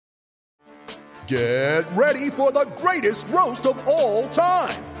Get ready for the greatest roast of all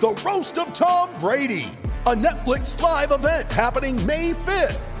time, the Roast of Tom Brady, a Netflix live event happening May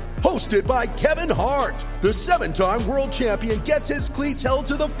 5th. Hosted by Kevin Hart, the 7-time world champion gets his cleats held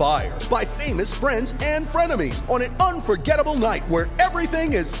to the fire by famous friends and frenemies on an unforgettable night where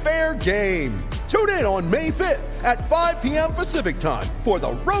everything is fair game. Tune in on May 5th at 5 p.m. Pacific time for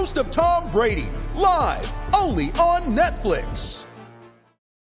the Roast of Tom Brady, live only on Netflix.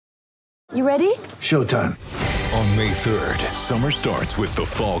 You ready? Showtime. On May 3rd, summer starts with The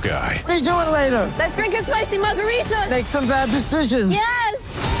Fall Guy. Let's do it later. Let's drink a spicy margarita. Make some bad decisions. Yes!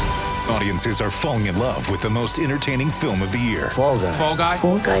 Audiences are falling in love with the most entertaining film of the year. Fall Guy. Fall Guy?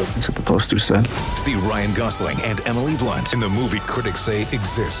 Fall Guy. That's what the poster said. See Ryan Gosling and Emily Blunt in the movie critics say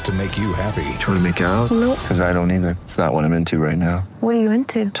exists to make you happy. Trying to make it out? Nope. Because I don't either. It's not what I'm into right now. What are you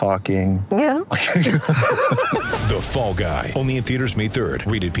into? Talking. Yeah. The Fall Guy. Only in theaters May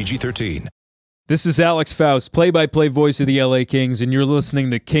 3rd. Rated PG-13. This is Alex Faust, play-by-play voice of the LA Kings, and you're listening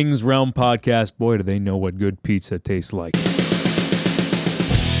to Kings Realm Podcast. Boy, do they know what good pizza tastes like.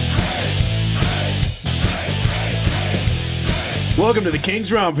 Welcome to the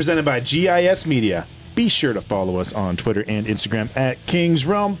Kings Realm, presented by GIS Media. Be sure to follow us on Twitter and Instagram at Kings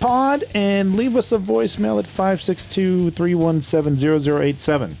Realm Pod, and leave us a voicemail at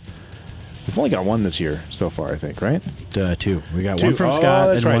 562-317-0087. We've only got one this year so far, I think, right? Two. We got Two. one from Oh, Scott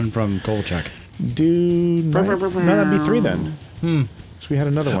and that's right. one from Kolchak. Dude, that'd be three then. So we had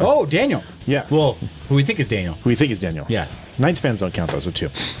another one. Oh, Daniel. Yeah. Well, who we think is Daniel. Who we think is Daniel. Yeah. Knights fans don't count those, so two.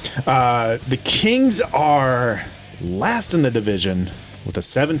 The Kings are last in the division with a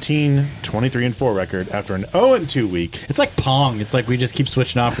 17-23-4 record after an 0-2 week. It's like Pong. It's like we just keep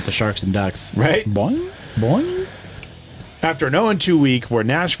switching off with the Sharks and Ducks. Right? Boing, boing. After an 0-2 week where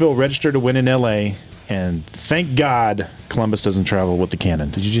Nashville registered to win in LA, and thank God Columbus doesn't travel with the Cannon.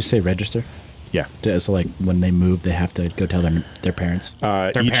 Did you just say register? Yeah. So like when they move, they have to go tell their parents.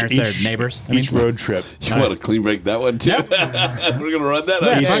 Their neighbors. Each road trip. You want to clean break that one too? Yep. We're gonna run that.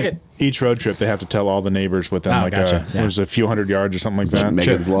 Yeah, out. fuck it. Each road trip, they have to tell all the neighbors within gotcha. Yeah. there's a few hundred yards or something like that.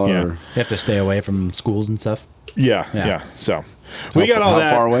 Megan's Law. Yeah. Or, They have to stay away from schools and stuff Yeah. So we got all how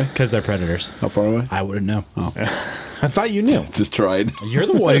that. far away? because they're predators. How far away? I wouldn't know. Oh, I thought you knew. just trying. You're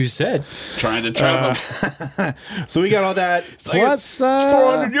the one who said. Trying to travel. So we got all that. Plus,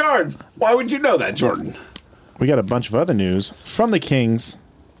 400 yards. Why would you know that, Jordan? we got a bunch of other news from the Kings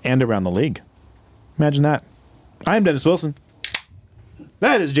and around the league. Imagine that. I'm Dennis Wilson.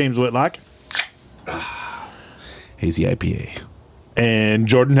 That is James Whitlock. Hazy IPA. And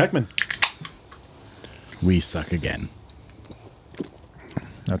Jordan Heckman. We suck again.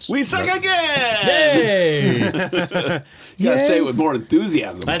 We suck again. Yay! You gotta say it with more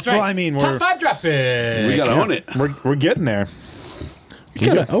enthusiasm. That's right. Well, I mean, top 5 draft pick. We gotta own it. We're getting there. You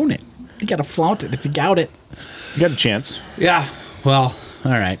gotta own it. You gotta flaunt it if you doubt it. You got a chance. Yeah. Well,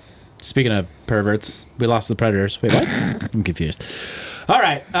 all right. Speaking of perverts, we lost to the Predators. Wait, what? I'm confused. All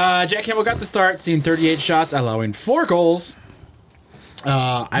right. Jack Campbell got the start, seeing 38 shots, allowing 4 goals.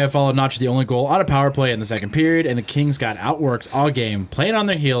 I followed Notch the only goal on a power play in the second period, and the Kings got outworked all game, playing on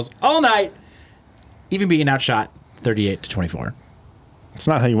their heels all night, even being outshot 38-24. It's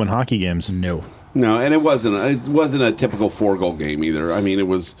not how you win hockey games. No. No, and it wasn't a typical 4-goal game either. I mean, it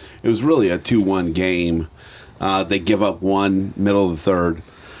was really a 2-1 game. They give up one middle of the third,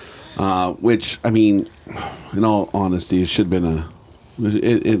 which, I mean, in all honesty, it should have been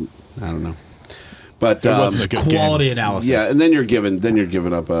I don't know. But It wasn't a good Quality game. analysis. yeah, and then you're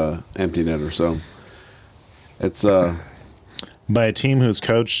giving up a empty netter. So it's By a team whose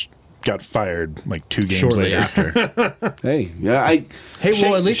coach got fired like 2 games Shortly later. after. hey, yeah, Hey,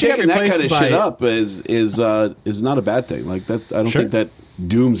 well, at least you got shaking that replaced kind of by- shit up is not a bad thing. Like that, I don't Sure. think that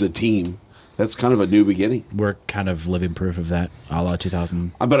dooms a team. That's kind of a new beginning. We're kind of living proof of that, a la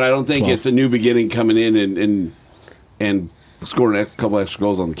 2000. But I don't think 12. it's a new beginning coming in and scoring a couple extra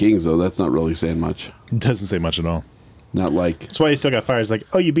goals on the Kings, though. That's not really saying much. It doesn't say much at all. Not like, That's why he still got fired. It's like,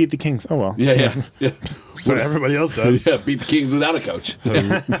 oh, you beat the Kings. Oh, well. yeah. That's what everybody else does. Yeah, beat the Kings without a coach.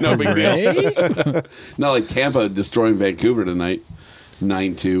 No big deal. Hey? Not like Tampa destroying Vancouver tonight,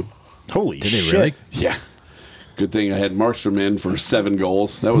 9-2. Holy Did they shit. really? Yeah. Good thing I had Markstrom in for 7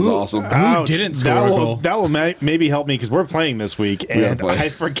 goals. That was awesome. Ouch. didn't score that a will, goal? That will maybe help me because we're playing this week, We are and playing. I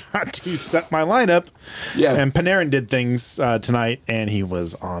forgot to set my lineup. Yeah. And Panarin did things tonight, and he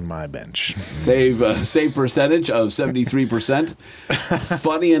was on my bench. Save percentage of 73%.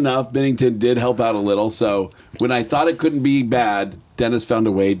 Funny enough, Bennington did help out a little. So when I thought it couldn't be bad, Dennis found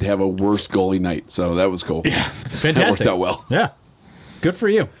a way to have a worse goalie night. So that was cool. Yeah. Fantastic. That worked out well. Yeah. Good for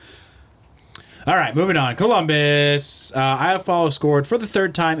you. All right, moving on. Columbus. Iafallo scored for the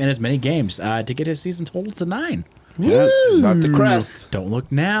third time in as many games to get his season total to 9. Yeah, about to crest. Don't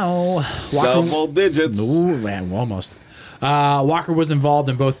look now. Double digits. Ooh, man, almost. Walker was involved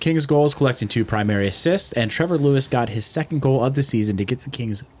in both Kings goals, collecting 2 primary assists, and Trevor Lewis got his second goal of the season to get the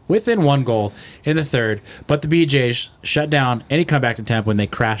Kings within 1 goal in the third. But the BJs shut down any comeback attempt when they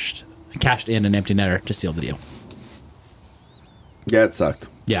cashed in an empty netter to seal the deal. Yeah, it sucked.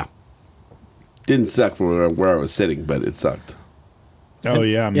 Yeah. Didn't suck from where I was sitting, but it sucked. Oh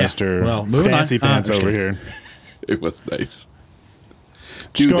yeah, Mr. Well, moving Fancy on. Pants I'm just over kidding. here. It was nice.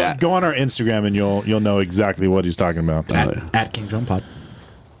 Just Do that. go on our Instagram and you'll know exactly what he's talking about. At Kings Run Pod.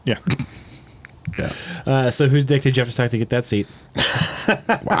 Yeah. So whose dick did you have to suck to get that seat?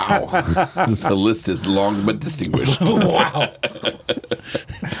 Wow. The list is long but distinguished. Wow.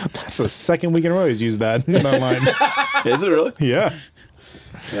 That's the second week in a row he's used that line. Is it really? Yeah.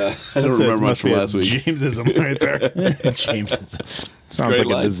 I don't remember much from last week. Jamesism right there. James is... Sounds great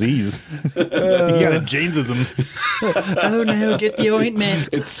like line. a disease. You got a Jamesism. Oh no, get the ointment.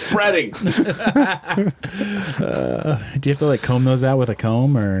 It's spreading. Do you have to like comb those out with a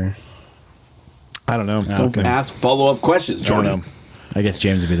comb or? I don't know. Don't ask follow-up questions, I don't Jordan. know. I guess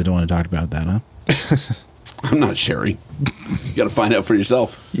James would be the one to talk about that, huh? I'm not sharing. You got to find out for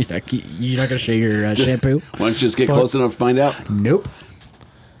yourself. You're not gonna share your shampoo? Why don't you just get close enough to find out? Nope.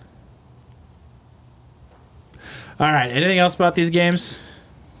 All right. Anything else about these games?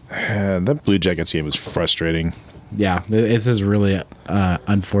 That Blue Jackets game was frustrating. Yeah, this is really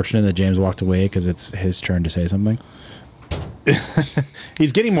unfortunate that James walked away because it's his turn to say something.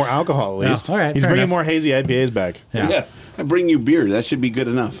 He's getting more alcohol at least. all right, He's fair bringing enough. more hazy IPAs back. Yeah. I bring you beer. That should be good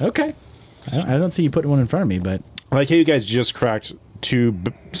enough. Okay. I don't see you putting one in front of me, but I like how you guys just cracked 2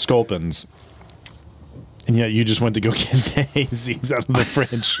 Sculpins, and yet you just went to go get the hazies out of the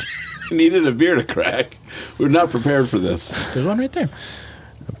fridge. I needed a beer to crack. We're not prepared for this. there's one right there.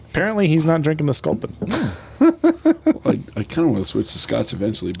 Apparently, he's not drinking the Sculpin. I kind of want to switch to scotch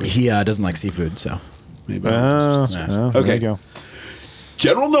eventually, but He doesn't like seafood, so. maybe. Oh, Yeah. there Okay. you go.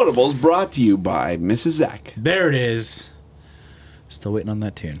 General Notables brought to you by Mrs. Zach. There it is. Still waiting on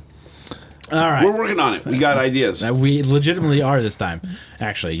that tune. All right. We're working on it. We got ideas. We legitimately are this time.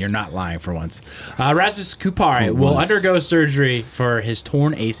 Actually, you're not lying for once. Rasmus Kupari will undergo surgery for his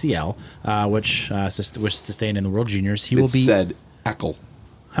torn ACL, which sustained in the World Juniors. He will It be said Ackle.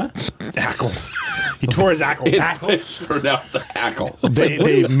 Ackle. He tore his ankle. Pronounced Ackle.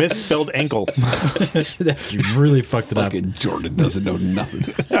 They misspelled ankle. That's really fucked it up. Fucking Jordan doesn't know nothing.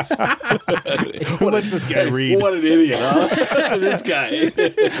 Who lets this guy read? What an idiot, huh? This guy.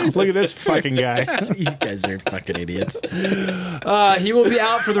 Look at this fucking guy. You guys are fucking idiots. He will be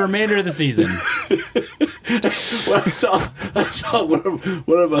out for the remainder of the season. Well, I saw one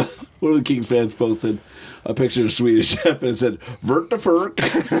of the Kings fans posted a picture of Swedish Chef and it said "Vert de Ferk."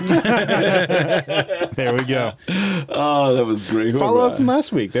 There we go. Oh, that was great. Follow up from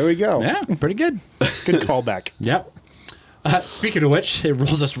last week. There we go. Yeah, pretty good. Good callback. Yep. Speaking of which, it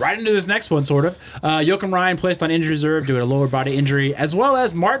rolls us right into this next one, sort of. Joachim Ryan placed on injury reserve due to a lower body injury, as well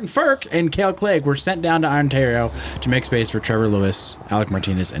as Martin Ferk and Cale Clegg were sent down to Ontario to make space for Trevor Lewis, Alec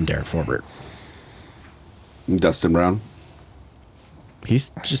Martinez, and Derek Forbert. Dustin Brown. He's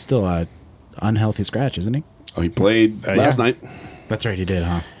just still a unhealthy scratch, isn't he? Oh, he played last night. That's right, he did,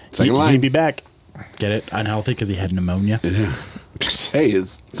 huh? Second line. He'd be back. Get it? Unhealthy because he had pneumonia. Hey,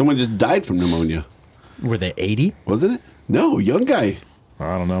 someone just died from pneumonia, Were they 80? wasn't it? No, young guy.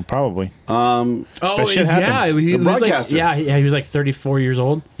 I don't know. Probably. Oh, shit happens. yeah. He The was like, broadcaster. he was like 34 years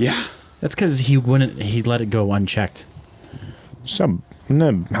old. Yeah. That's because he let it go unchecked.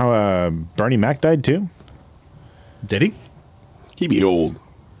 How Bernie Mac died too? Did he? He'd be old.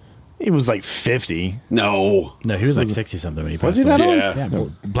 He was like 50. No. No, he was like 60 something when he passed Was he that away. old? Yeah. Yeah,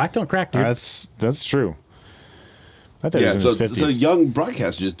 black don't crack, dude. That's true. I thought he Yeah, was so, in his 50s. so young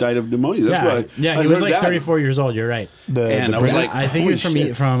broadcaster just died of pneumonia. That's yeah, what yeah, I he was heard like that. 34 years old. You're right. And I was like, I think he was from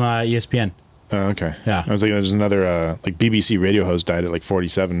holy shit. ESPN. Oh, okay. Yeah. I was thinking there's another like BBC radio host died at like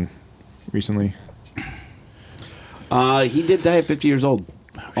 47 recently. He did die at 50 years old.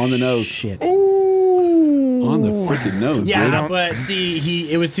 On the nose. Shit. On the freaking nose. Yeah, dude. but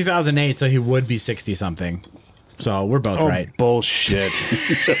see, it was 2008, so he would be 60 something. So we're both right. Bullshit.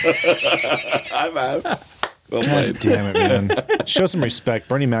 Well played. Damn it, man. Show some respect.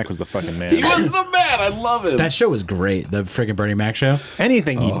 Bernie Mac was the fucking man. He was the man. I love him. That show was great. The friggin' Bernie Mac show.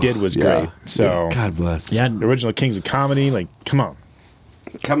 Anything he did was yeah. great. So, God bless. Yeah. the original Kings of Comedy, like, come on.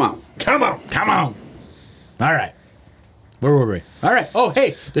 Come on. Come on. Come on. All right. Where were we? All right. Oh,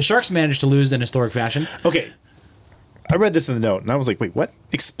 hey, the Sharks managed to lose in historic fashion. Okay. I read this in the note, and I was like, "Wait, what?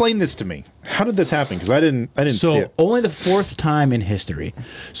 Explain this to me. How did this happen?" Because I didn't see So it. only the fourth time in history.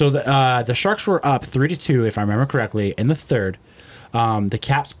 So the Sharks were up 3-2, if I remember correctly, in the third. The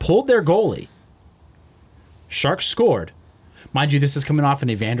Caps pulled their goalie. Sharks scored. Mind you, this is coming off an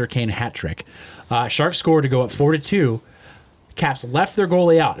Evander Kane hat trick. Sharks scored to go up 4-2. Caps left their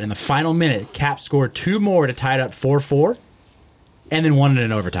goalie out. In the final minute, Caps scored 2 more to tie it up 4-4, and then won it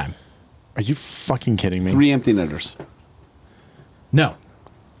in overtime. Are you fucking kidding me? 3 empty netters. No.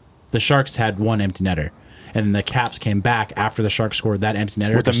 The Sharks had 1 empty netter. And the Caps came back after the Sharks scored that empty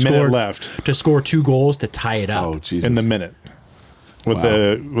netter With a minute left. to score 2 goals to tie it up. Oh, Jesus. In the minute with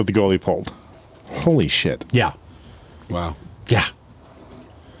the goalie pulled. Holy shit! Yeah. Wow. Yeah.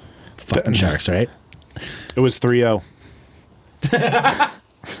 Fucking Sharks, right? It was 3-0.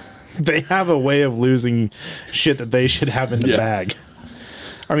 They have a way of losing shit that they should have in the bag.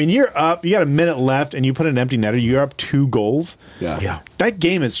 I mean, you're up. You got a minute left, and you put an empty netter. You're up 2 goals. Yeah. Yeah. That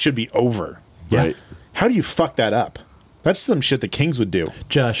game should be over. Yeah. Right. How do you fuck that up? That's some shit the Kings would do.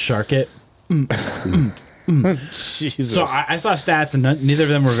 Just shark it. Jesus. So I saw stats, and neither of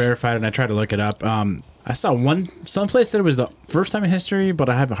them were verified, and I tried to look it up. I saw someplace said it was the first time in history, but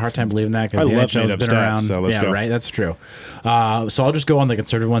I have a hard time believing that because I the love NHL's made-up been stats, around. so let's yeah, go. right. That's true. So I'll just go on the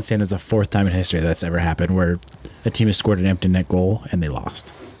conservative one, saying it's the 4th time in history that's ever happened where a team has scored an empty net goal and they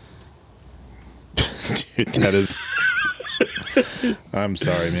lost. Dude, that is. I'm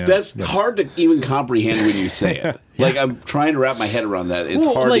sorry, man. That's hard to even comprehend when you say it. Like, I'm trying to wrap my head around that. It's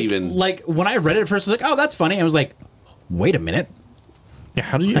hard like, to even. Like when I read it at first, I was like, "Oh, that's funny." I was like, "Wait a minute, Yeah,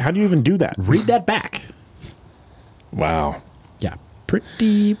 how do you even do that? read that back." Wow. Yeah,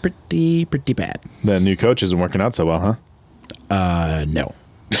 pretty bad. The new coach isn't working out so well, huh? No.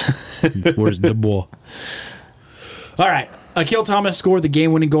 Where's the ball? All right. Akil Thomas scored the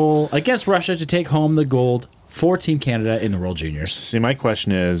game-winning goal against Russia to take home the gold for Team Canada in the World Juniors. See, my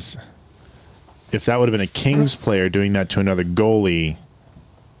question is, if that would have been a Kings player doing that to another goalie,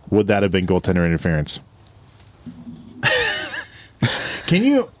 would that have been goaltender interference? Can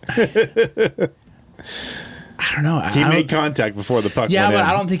you? I don't know. He made contact before the puck Yeah, went but in.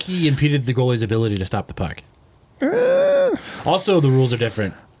 I don't think he impeded the goalie's ability to stop the puck. Also, the rules are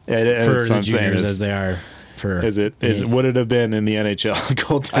different Yeah, that's for what the I'm saying juniors is- as they are for. Would it have been in the NHL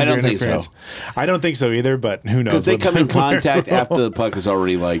goaltender I don't think so. interference? I don't think so either, but who knows? Because they what come in the- contact after the puck is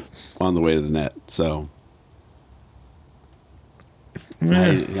already, like, on the way to the net. So.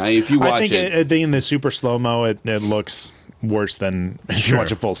 If you watch I think in the super slow-mo, it looks worse than if you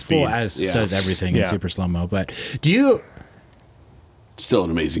watch it full speed. Well, as Yeah. does everything in Yeah. super slow mo. But do you? still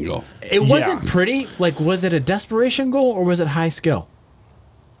an amazing goal. It wasn't Yeah. pretty. Like, was it a desperation goal or was it high skill?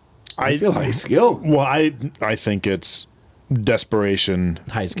 I feel high skill. Well, I think it's desperation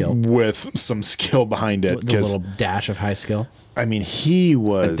High skill. with some skill behind it. The Because little dash of high skill. I mean, he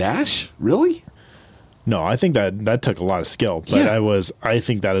was Dash? Really? No, I think that took a lot of skill. But Yeah. I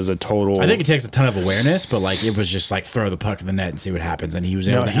think that is a total. I think it takes a ton of awareness, but like it was just like throw the puck to the net and see what happens, and he was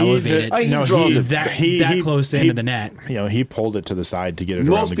able No, to he elevate did- it. he draws it. that close into the net. You know, he pulled it to the side to get it around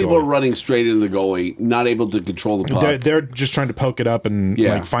Most the people goal. are running straight into the goalie, not able to control the puck. They're just trying to poke it up and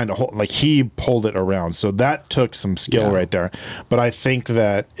Yeah. like find a hole. Like he pulled it around, so that took some skill Yeah. right there. But I think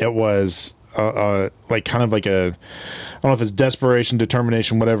that it was like kind of like a, I don't know if it's desperation,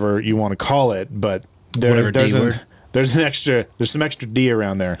 determination, whatever you want to call it, but Whatever there's D word. there's some extra D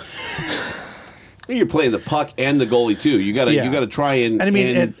around there. You're playing the puck and the goalie too. You gotta Yeah. you gotta try and. And I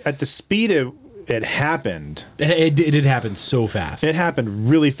mean, and- at the speed it happened. It did happen so fast. It happened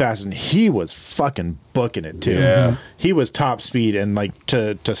really fast, and he was fucking booking it too. Yeah. He was top speed, and like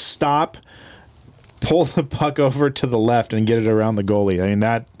to stop, pull the puck over to the left, and get it around the goalie. I mean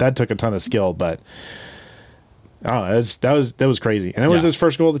that took a ton of skill, but I don't know. That was crazy, and it was Yeah. his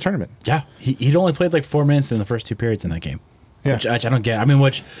first goal of the tournament. Yeah, he'd only played like 4 minutes in the first 2 periods in that game. Yeah. Which I don't get. I mean,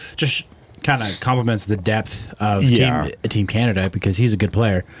 which just kind of complements the depth of Yeah. Team Canada because he's a good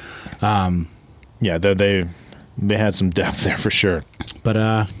player. Yeah, they had some depth there for sure.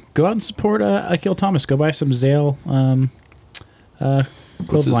 But go out and support Akil Thomas. Go buy some Zale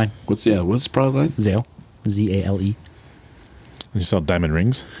clothesline. what's the product line? Zale, ZALE. You sell diamond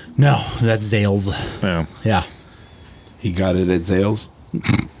rings. No, that's Zales. Yeah. Yeah. He got it at Zales.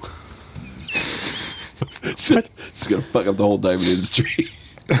 It's gonna fuck up the whole diamond industry.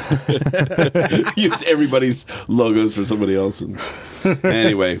 Use everybody's logos for somebody else.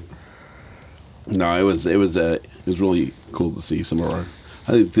 Anyway, no, it was really cool to see some of our.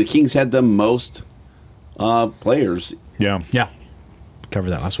 I think the Kings had the most players Yeah. Yeah.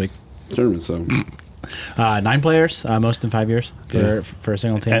 Covered that last week. tournament. So 9 players, most in 5 years for a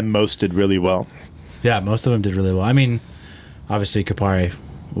single team. And most did really well. Yeah, most of them did really well. I mean, obviously Kupari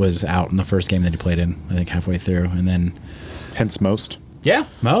was out in the first game that he played in, I think halfway through, and then Hence most. yeah,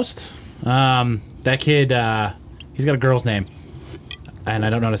 most. That kid, he's got a girl's name, and I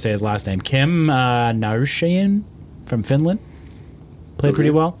don't know how to say his last name. Kim Narshayan from Finland played pretty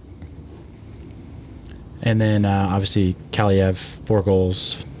well. And then obviously Kaliev, 4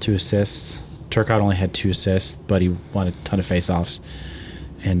 goals, 2 assists. Turcotte only had 2 assists, but he won a ton of faceoffs.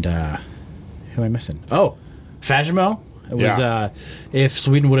 And who am I missing? Oh, Fajimo. It was if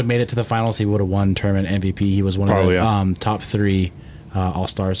Sweden would have made it to the finals, he would have won tournament MVP. He was one Probably, of the top 3 All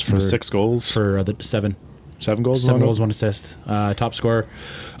Stars for 6 goals for the 7 goals. 7 goals, 1 assist, top scorer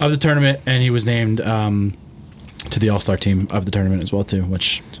of the tournament, and he was named to the All Star team of the tournament as well too.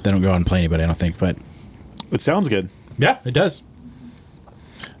 Which they don't go out and play anybody, I don't think, but It sounds good. yeah, it does.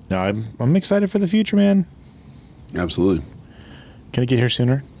 No, I'm excited for the future, man. Absolutely. Can I get here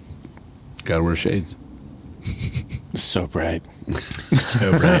sooner? Gotta wear shades. So bright. So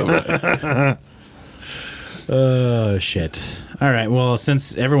right. Oh shit! All right. Well,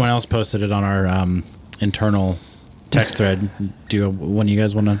 since everyone else posted it on our internal text thread, when you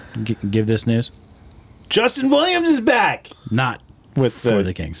guys want to give this news? Justin Williams is back Not with for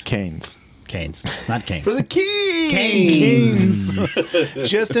the Kings. Canes. Canes, not Canes. For the Kings. Kings.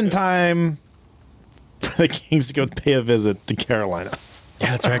 Just in time for the Kings to go pay a visit to Carolina.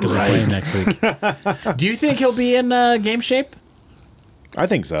 Yeah, that's right. 'Cause we're playing next week. Do you think he'll be in game shape I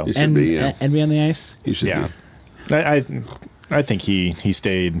think so. He should and be, yeah. and be on the ice? He should Yeah. be. I think he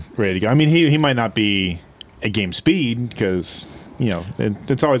stayed ready to go. I mean, he might not be at game speed because,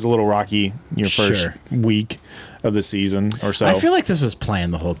 it's always a little rocky your first Sure. week of the season or so. I feel like this was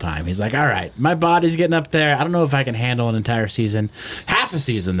planned the whole time. He's like, all right, my body's getting up there. I don't know if I can handle an entire season. Half a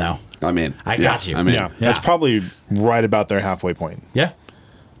season, though. I'm in. I got you. I'm in. yeah, that's probably right about their halfway point. Yeah.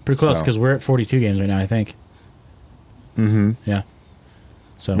 Pretty close So. because we're at 42 games right now, I think. Mm-hmm. Yeah.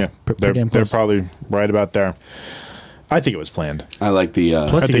 So, Yeah, pretty they're damn close. probably right about there. I think it was planned. I like the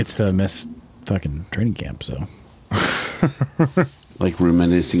Plus, he think- gets to miss fucking training camp, so. like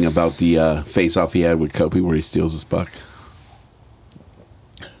reminiscing about the face-off he had with Kobe where he steals his puck.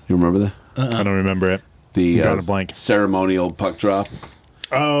 You remember that? I don't remember it. The I'm drawing a blank. ceremonial puck drop.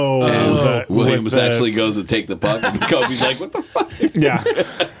 Oh, And Williams with the- actually goes to take the puck, and Kobe's like, "What the fuck?" Yeah,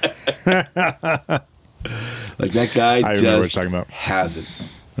 Like that guy I remember what just you're talking about. has it.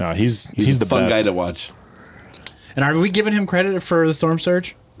 no, he's He's the a fun best. guy to watch. And are we giving him credit for the storm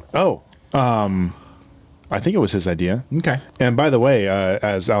surge? Oh, I think it was his idea. Okay. And by the way,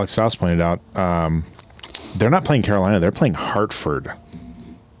 as Alex Sauce pointed out, they're not playing Carolina; they're playing Hartford.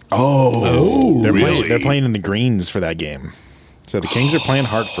 Oh, They're playing in the greens for that game. So the Kings are playing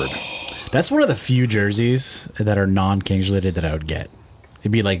Hartford. That's one of the few jerseys that are non-Kings related that I would get.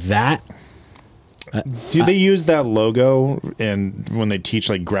 It'd be like that. Do they use that logo and when they teach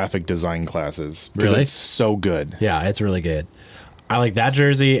like graphic design classes? 'Cause Really? it's so good. Yeah, it's really good. I like that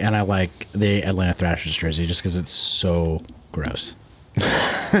jersey, and I like the Atlanta Thrashers jersey just because it's so gross.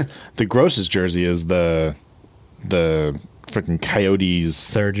 The grossest jersey is the freaking Coyotes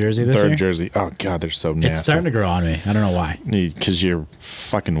Third jersey this year? jersey. Oh god, they're so nasty. It's starting to grow on me. I don't know why. Because you're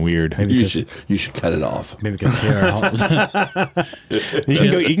fucking weird. Maybe you just should cut it off. maybe because Taylor Hall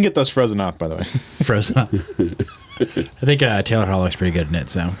You can get those frozen off, by the way. frozen up. I think Taylor Hall looks pretty good in it,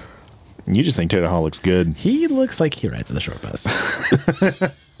 so You just think Taylor Hall looks good. he looks like he rides the short bus.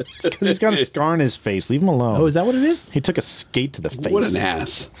 It's because he's got a scar on his face. Leave him alone. Oh, is that what it is? He took a skate to the face. What an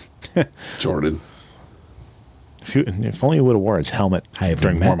ass, Jordan. If only he would have wore his helmet I have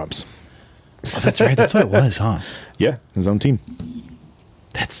during met- warm-ups. Oh, that's right. That's what it was, huh? Yeah, his own team.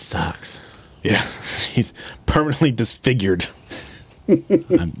 That sucks. Yeah, he's permanently disfigured.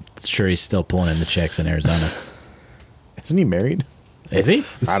 I'm sure he's still pulling in the chicks in Arizona. Isn't he married? Is he?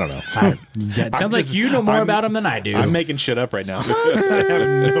 I don't know. Yeah, it sounds like you know more about him than I do. I'm making shit up right now. I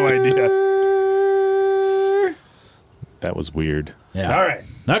have no idea. That was weird. Yeah. All right.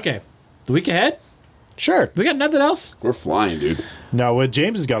 Okay. The week ahead? Sure. We got nothing else? We're flying, dude. No, what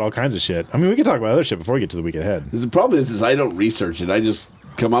James has got all kinds of shit. I mean, we can talk about other shit before we get to the week ahead. The problem is I don't research it. I just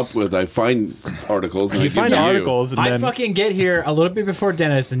come up with. I find articles. And I You give find to articles and I then fucking get here a little bit before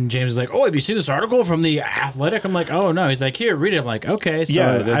Dennis, and James is like, "Oh, have you seen this article from The Athletic?" I'm like, "Oh, no." He's like, "Here, read it." I'm like, "Okay." So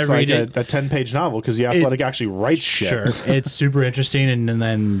yeah, I that's read like it. a 10-page novel because the Athletic actually writes shit. Sure. It's super interesting. And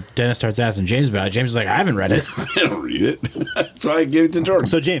then Dennis starts asking James about it. James is like, "I haven't read it." I don't read it. That's why I gave it to Jordan.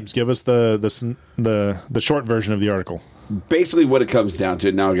 So James, give us the short version of the article. Basically, what it comes down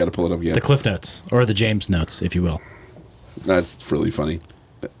to. Now I got to pull it up again. The Cliff Notes, or the James Notes, if you will. That's really funny.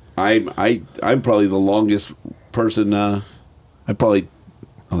 I'm probably the longest person. I probably.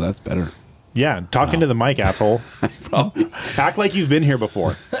 Oh, that's better. Yeah, talking to the mic, asshole. Act like you've been here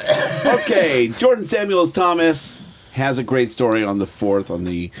before. Okay, Jordan Samuels Thomas has a great story on the 4th on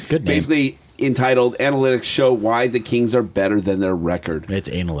the Good name. basically entitled "Analytics Show Why the Kings Are Better Than Their Record," It's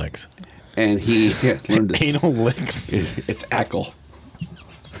Analyx. and he learned this. Anal licks. It's Ackle.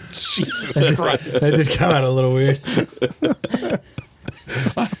 Jesus Christ. That did come out a little weird.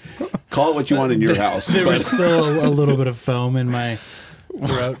 Call it what you want in your house. There but- was still a little bit of foam in my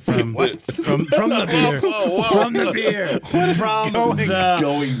throat from the beer. From the beer. From the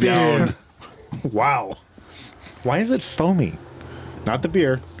going down. Wow. Why is it foamy? Not the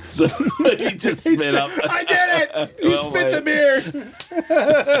beer. So he just spit up. I did it! He Well, spit the beer.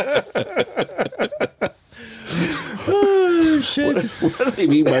 Oh, shit. What do they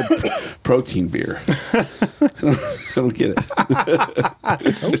mean by protein beer? I don't get it.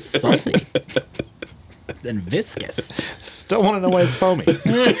 So salty. And viscous. Still want to know why it's foamy.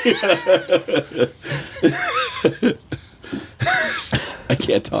 I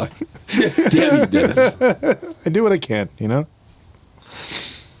can't talk. Damn you, Dennis. I do what I can, you know?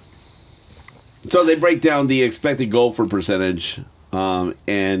 So they break down the expected goal for percentage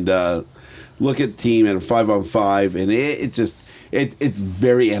and look at the team at a 5-on-5, and it's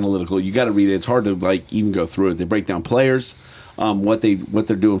very analytical. You got to read it. It's hard to like even go through it. They break down players, what they're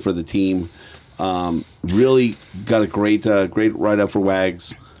doing for the team. Really got a great write up for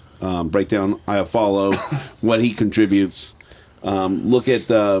Wags. Break down Iafallo, what he contributes. Look at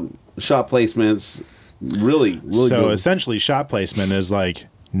shot placements. Really So good. essentially, shot placement is like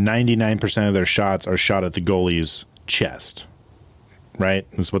 99% of their shots are shot at the goalie's chest. Right?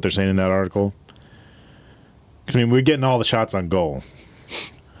 That's what they're saying in that article. 'Cause, I mean, we're getting all the shots on goal,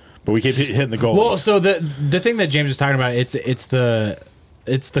 but we keep hitting the goal. Well, so the thing that James is talking about, it's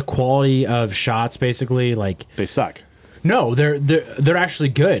the quality of shots, basically. Like, they suck. no, they're actually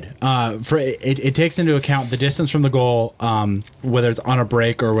good. It takes into account the distance from the goal, whether it's on a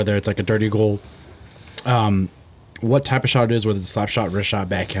break or whether it's like a dirty goal. What type of shot it is, whether it's a slap shot, wrist shot,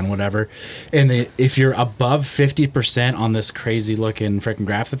 backhand, whatever. And if you're above 50% on this crazy looking freaking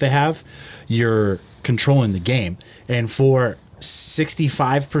graph that they have, you're controlling the game. And for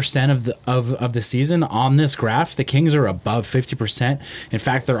 65% of the season on this graph, the Kings are above 50%. In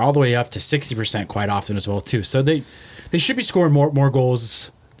fact, they're all the way up to 60% quite often as well too. So they should be scoring more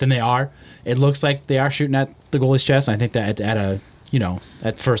goals than they are. It looks like they are shooting at the goalie's chest. I think that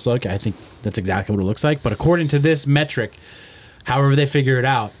at first look, I think that's exactly what it looks like. But according to this metric, however they figure it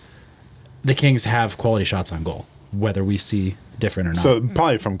out, the Kings have quality shots on goal, whether we see different or not. So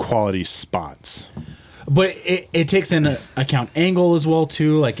probably from quality spots. But it takes into account angle as well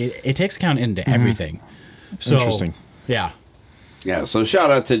too. Like it takes account into everything. So, Interesting. Yeah. Yeah, so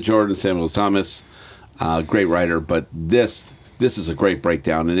shout out to Jordan Samuels Thomas, great writer. But this is a great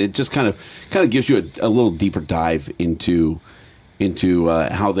breakdown, and it just kind of gives you a little deeper dive into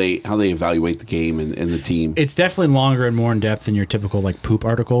how they evaluate the game and the team. It's definitely longer and more in depth than your typical like poop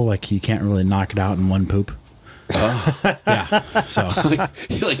article. Like you can't really knock it out in one poop. Yeah. So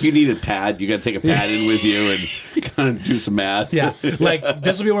like you need a pad. You got to take a pad in with you and kind of do some math. yeah, like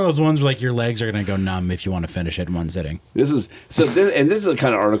this will be one of those ones where like your legs are gonna go numb if you want to finish it in one sitting. This is the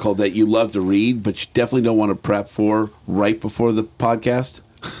kind of article that you love to read, but you definitely don't want to prep for right before the podcast.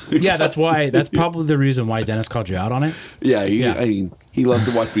 Yeah, that's probably the reason why Dennis called you out on it. Yeah, Yeah. I mean, he loves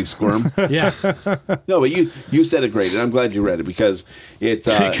to watch me squirm. Yeah. No, but you said it great, and I'm glad you read it because it's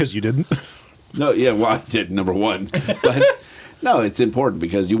Because you didn't. no, yeah, well, I did number one, but no, it's important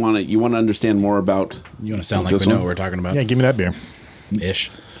because you want to understand more about. You want to sound like this we know one? what we're talking about? Yeah, give me that beer.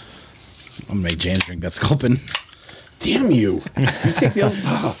 Ish. I'm gonna make James drink that Sculpin. Damn you! You take the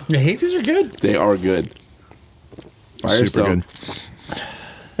other- The hazies are good. They are good. Firestone. Super good.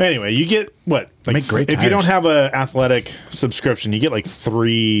 Anyway, you get what? Like Make great if you don't tires. have a athletic subscription, you get like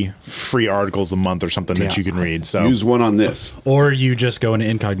 3 free articles a month or something that you can read. So Use one on this. Or you just go into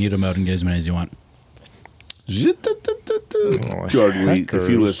incognito mode and get as many as you want. Jordan, if hackers.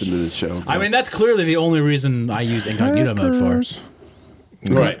 you listen to this show, I mean, that's clearly the only reason I use incognito mode for. Hackers.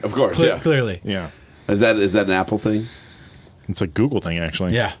 right? Of course, yeah. Clearly. Yeah, Is that an Apple thing? it's a Google thing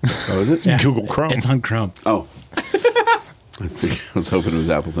actually. Yeah. Oh, is it? Yeah. Google Chrome. It's on Chrome. Oh, I was hoping it was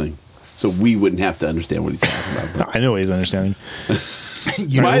Apple thing, so we wouldn't have to understand what he's talking about. I know what he's understanding.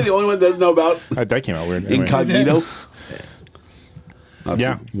 Am I the only one that doesn't know about That came out weird. Anyway. incognito?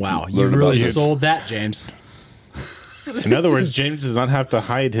 Yeah. Wow, you Learn really about you. sold that, James. In other words, James does not have to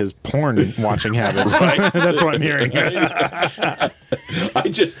hide his porn watching habits. That's what I'm hearing. I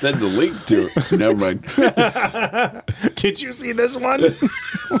just sent the link to it. Never mind. Did you see this one?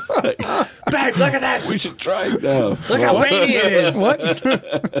 Back, look at this. We should try it now. Look how veiny it is.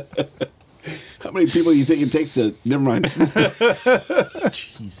 How many people do you think it takes to? Never mind.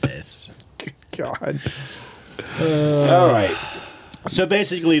 Jesus. God. All right. So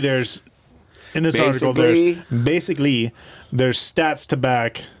basically, there's in this article, there's stats to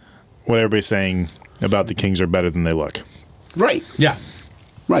back what everybody's saying about the Kings are better than they look. Right. Yeah.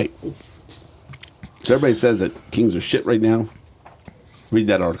 Right. So everybody says that Kings are shit right now. Read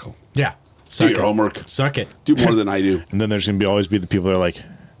that article. Yeah. Do your homework. Suck it. Do more than I do. And then there's going to always be the people that are like,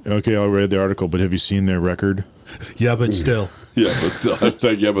 okay, I read the article, but have you seen their record? Yeah, but still. Yeah, but still.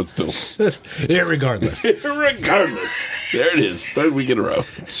 Irregardless. Regardless. There it is. Third week in a row.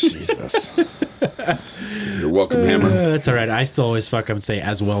 Jesus. You're welcome, Hammer. That's all right. I still always fuck up and say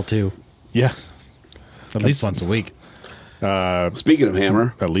as well, too. Yeah. At least once a week. Speaking of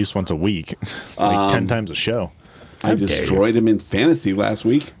Hammer, At least once a week. Like 10 times a show. I destroyed him in fantasy last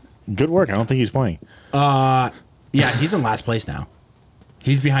week. Good work. I don't think he's playing. Yeah, he's in last place now.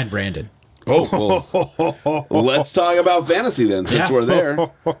 He's behind Brandon. Oh, well, let's talk about fantasy then, since Yeah. we're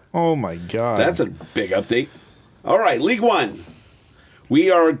there. Oh, my God. That's a big update. All right, League One. We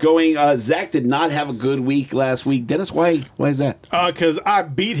are going. Zach did not have a good week last week. Dennis, why is that? Because I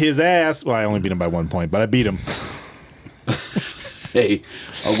beat his ass. Well, I only beat him by 1 point, but I beat him. Hey,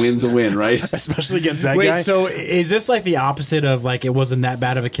 a win's a win, right? Especially against that Wait, guy. so is this like the opposite of like it wasn't that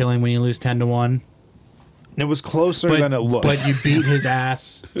bad of a killing when you lose 10-1? It was closer than it looked. But you beat his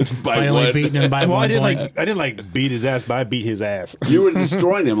ass by By only what? beating him by well, I 1 didn't point. I didn't beat his ass, but I beat his ass. You were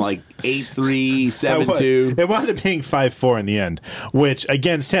destroying him like 8-3, I 7-2. was. It wound up being 5-4 in the end, which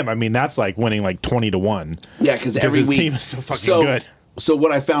against him, I mean, that's like winning like 20-1. Yeah, because every his week team is so fucking good. So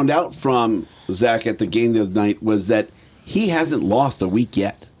what I found out from Zach at the game the other night was that he hasn't lost a week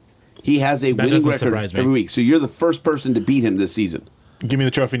yet. He has a winning doesn't record surprise me. every week. So you're the first person to beat him this season. Give me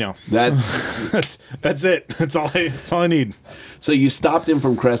the trophy now. That's That's it. That's all I need. so you stopped him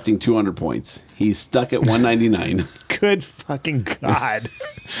from cresting 200 points. He's stuck at 199. Good fucking God.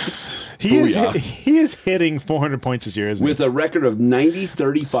 He is hitting 400 points this year, isn't with a record of 90,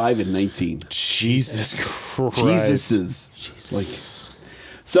 35, and 19. he? Jesus Christ. Jesus. Like,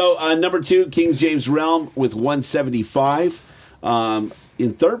 so number 2, King James Realm with 175.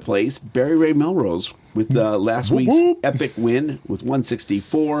 In third place, Barry Ray Melrose with last week's epic win with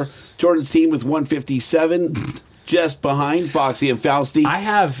 164. Jordan's team with 157. Just behind Foxy and Fausty. I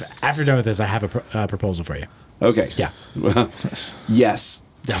have, after done with this, I have a proposal for you. Okay. Yeah. Yes.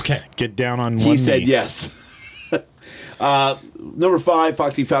 Okay. Get down on one He knee. said yes. Number 5,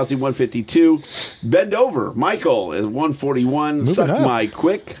 Foxy Fausty, 152. Bend Over, Michael is 141. Suck up. My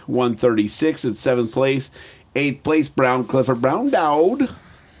Quick, 136 in 7th place. 8th place, Clifford Brown Dowd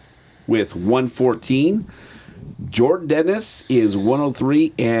with 114. Jordan Dennis is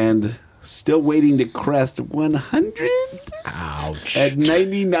 103 and still waiting to crest 100. Ouch. At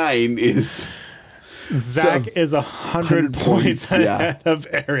 99 is Zach is 100 points yeah. ahead of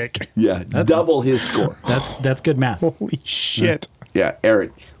Eric. double his score. That's good math. Holy shit. Yeah,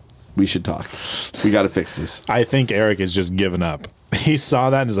 Eric, we should talk. We got to fix this. I think Eric has just given up. He saw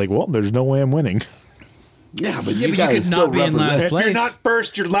that and is like, well, there's no way I'm winning. Yeah, but Yeah, you but you guys could still not be in last represent. If you're place. not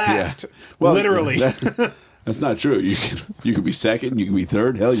first, you're last. Well, Literally. That's not true. You could be second. You could be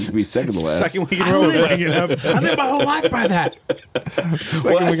third. Hell, you could be second to last. Second week in a row, live- bringing it up. I live my whole life by that. Well,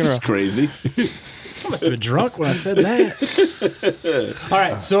 Second that's week in a row. just crazy. I must have been drunk when I said that. All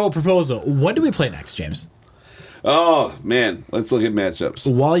right, so proposal. When do we play next, James? Oh man, let's look at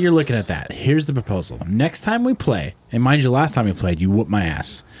matchups. While you're looking at that, here's the proposal. Next time we play, and mind you, last time we played, you whooped my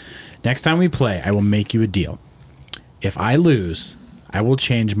ass. Next time we play, I will make you a deal. If I lose, I will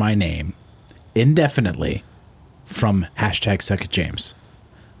change my name indefinitely from #SuckItJames.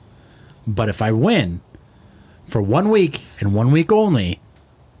 But if I win, for 1 week and 1 week only,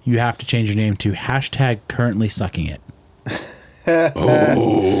 you have to change your name to #CurrentlySuckingIt.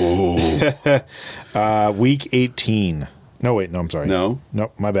 Week 18. No, wait. No, I'm sorry. No.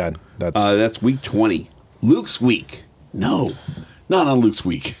 Nope, my bad. That's That's week 20. Luke's week. No, not on Luke's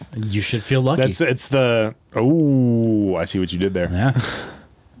week. You should feel lucky. it's the. Oh, I see what you did there. Yeah.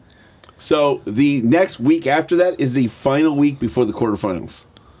 So the next week after that is the final week before the quarterfinals.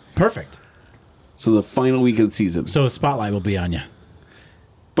 Perfect. So the final week of the season. So a spotlight will be on you.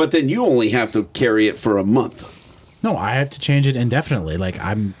 But then you only have to carry it for a month. No, I have to change it indefinitely. Like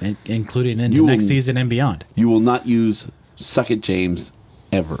I'm including it into You will- next season and beyond. You will not use Suck It James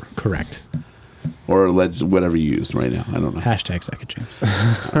ever. Correct. Or whatever you used right now. I don't know. #SuckItJames.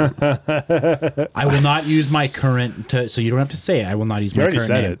 I will not use my current. So you don't have to say it. I will not use You my already current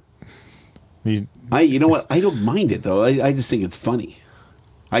said name. it. You- You know what? I don't mind it though. I just think it's funny.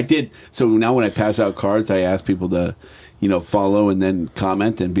 I did. So now when I pass out cards, I ask people to, follow and then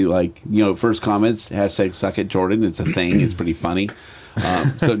comment and be like, first comments, hashtag suck it Jordan. It's a thing. It's pretty funny.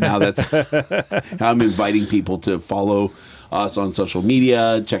 So now that's how I'm inviting people to follow us on social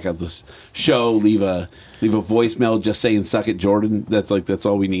media, check out this show, leave a voicemail just saying suck it Jordan. That's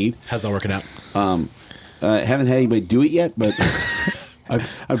all we need. How's that working out? Haven't had anybody do it yet, but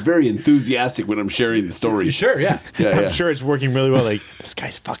I'm very enthusiastic when I'm sharing the story. Sure, yeah. I'm sure it's working really well. Like, this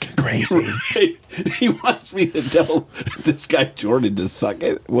guy's fucking crazy. He wants me to tell this guy Jordan to suck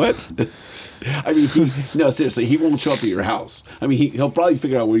it. What? I mean, seriously, he won't show up at your house. I mean, he'll probably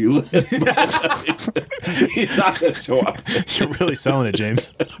figure out where you live. He's not going to show up. You're really selling it,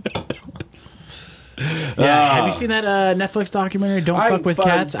 James. Yeah. Have you seen that Netflix documentary, Don't Fuck with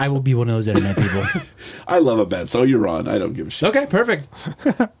Cats? I will be one of those internet people. I love a bet, so you're on. I don't give a shit. Okay, perfect.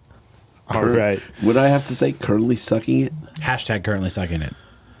 All right. Would I have to say currently sucking it? Hashtag currently sucking it.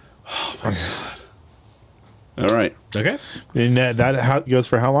 Oh, my God. All right. Okay. And that goes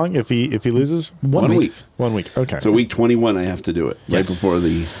for how long if he loses? 1 week. 1 week. Okay. So week 21, I have to do it right before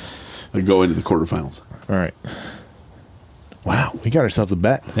I go into the quarterfinals. All right. Wow, we got ourselves a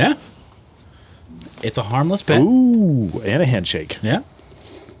bet. Yeah. It's a harmless bet. Ooh, and a handshake. Yeah.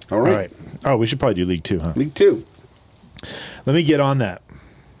 All right. Oh, we should probably do League 2, huh? League 2. Let me get on that.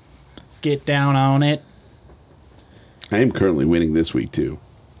 Get down on it. I am currently winning this week, too.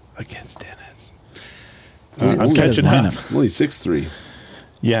 Against Dennis. I'm catching up. Only 6-3.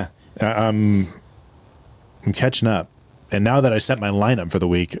 Yeah. I'm catching up. And now that I set my lineup for the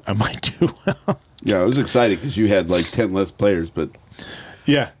week, I might do well. Yeah, I was excited because you had like 10 less players, but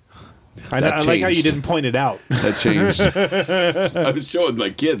yeah. I like how you changed. didn't point it out. That changed. I was showing my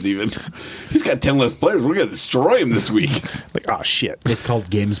kids even. He's got 10 less players. We're going to destroy him this week. Like, oh, shit. It's called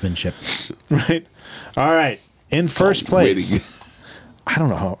gamesmanship. Right? All right. In first place. Waiting. I don't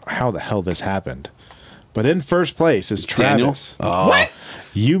know how the hell this happened. But in first place is Travis. Daniel? What?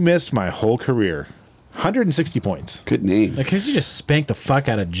 You missed my whole career. 160 points. Good name. Because you just spanked the fuck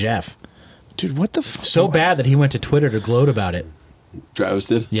out of Jeff. Dude, what the fuck? So bad that he went to Twitter to gloat about it. Travis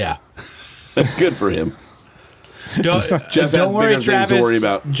did? Yeah. Good for him. Don't, Jeff don't has worry, bigger things to Travis. worry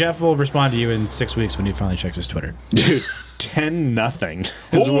about. Jeff will respond to you in 6 weeks when he finally checks his Twitter. Dude, 10-0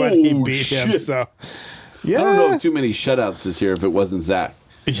 is what he beat him. shit. So, yeah. I don't know of too many shutouts this year if it wasn't Zach.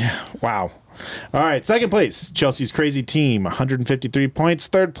 Yeah. Wow. All right. Second place, Chelsea's crazy team, 153 points.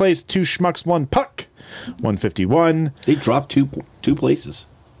 Third place, Two Schmucks, One Puck, 151. They dropped two places.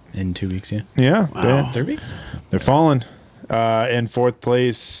 In 2 weeks, yeah. Yeah. Wow. 3 weeks? They're falling. In fourth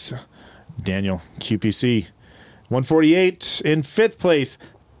place, Daniel, QPC, 148. In fifth place,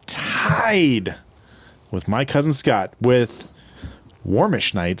 tied with my cousin Scott with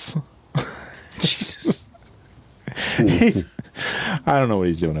Warmish Nights. Jesus. I don't know what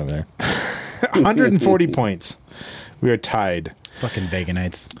he's doing over there. 140 points. We are tied. Fucking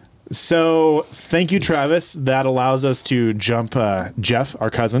Veganites. So thank you, Travis. That allows us to jump Jeff, our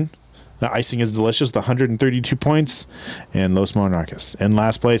cousin. The icing is delicious, the 132 points, and Los Monarchas in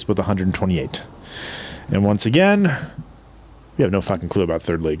last place with 128. And once again, we have no fucking clue about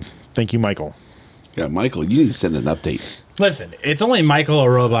third league. Thank you, Michael. Yeah, Michael, you need to send an update. Listen, it's only Michael, a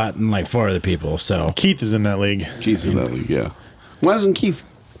robot, and like 4 other people, so. Keith is in that league. Keith's in that league, yeah. Why doesn't Keith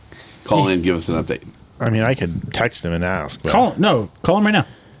call in and give us an update? I mean, I could text him and ask. But Call him right now.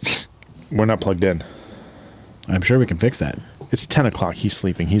 we're not plugged in. I'm sure we can fix that. It's 10 o'clock. He's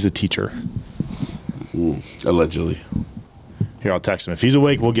sleeping. He's a teacher. Allegedly. Here, I'll text him. If he's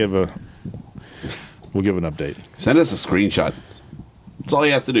awake, we'll give an update. Send us a screenshot. That's all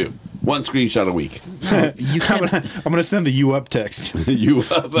he has to do. One screenshot a week. You can't. I'm gonna send the you up text. You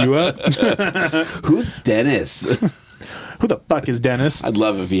up? You up? Who's Dennis? Who the fuck is Dennis? I'd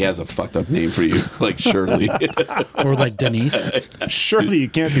love if he has a fucked up name for you, like Shirley. Or like Denise. Surely you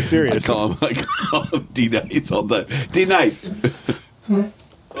can't be serious. I call him D Nice all the time. D Nice.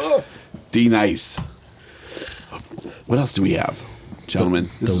 D Nice. What else do we have, gentlemen?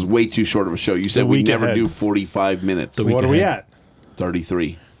 This is way too short of a show. You said we week never ahead. do 45 minutes. So what are we at?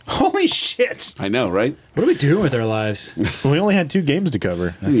 33. Holy shit! I know, right? What are we doing with our lives? We only had 2 games to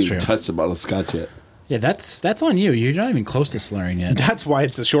cover. I didn't even true. touch the bottle of scotch yet. Yeah, that's on you. You're not even close to slurring yet. That's why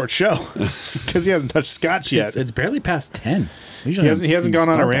it's a short show. Because he hasn't touched scotch yet. It's barely past 10. He hasn't gone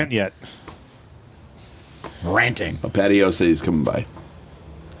on a rant yet. Ranting. Patio said he's coming by.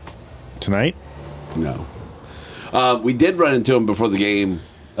 Tonight? No. We did run into him before the game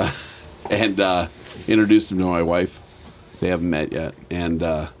and introduced him to my wife. They haven't met yet. And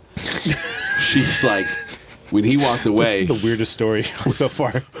she's like, when he walked away. This is the weirdest story so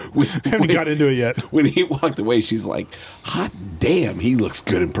far. We haven't got into it yet. When he walked away, she's like, hot damn, he looks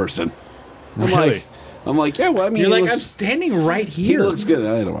good in person. I'm Really? like, I'm like, yeah, well, I mean, You're like, looks, I'm standing right he here. looks good.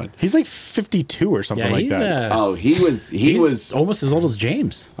 I don't mind. He's like 52 or something Yeah, like he's that. Oh, he was he's almost as old as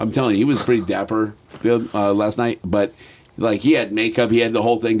James. I'm telling you, he was pretty dapper last night. But like, he had makeup, he had the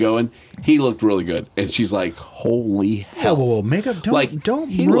whole thing going. He looked really good, and she's like, "Holy hell!" Whoa, makeup! Don't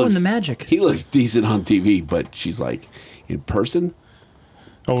he ruin looks- the magic. He looks decent on TV, but she's like, in person,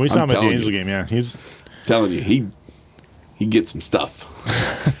 Oh, we saw I'm him at the telling Angel you. game. Yeah, he's telling you, he gets some stuff.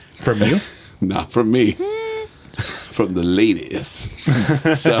 From you? Not from me, from the ladies.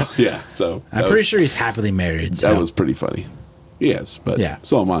 So yeah, I'm pretty sure he's happily married. So. that was pretty funny. Yes, but Yeah.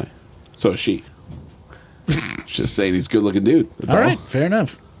 so am I. So is she. Just saying, he's a good-looking dude. That's all right. Fair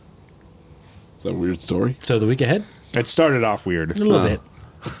enough. Is that a weird story? So the week ahead, it started off weird. a little bit.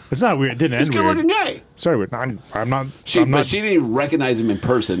 It's not weird. It didn't He's a end weird. good-looking guy. Sorry, weird. I'm not. She, I'm but not. she didn't even recognize him in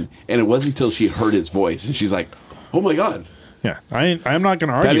person, and it wasn't until she heard his voice, and she's like, "Oh my god!" Yeah, I'm not going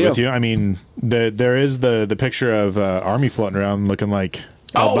to argue Patio. with you. I mean, there is the picture of Army floating around looking like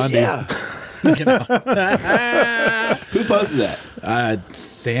Al Bundy. yeah. Who posted that?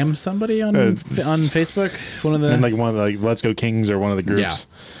 Sam, somebody on Facebook, one of the And like one of the Let's Go Kings or one of the groups.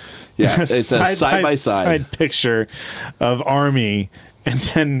 Yeah, it's a side by side. picture of Army, and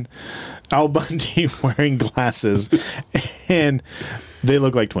then Al Bundy wearing glasses, and they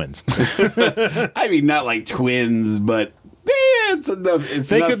look like twins. I mean, not like twins, but it's enough.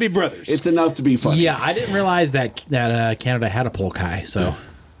 They could be brothers. It's enough to be funny. Yeah, I didn't realize that Canada had a Polkai. So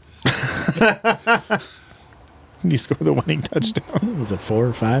He scored the winning touchdown. was it 4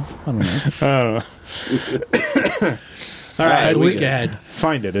 or 5? I don't know. I don't know. All right, Right, the week we- ahead.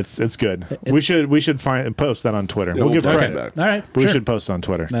 Find it. It's good. we should post that on Twitter. Yeah, we'll give we'll post credit. it All right, We sure. should post on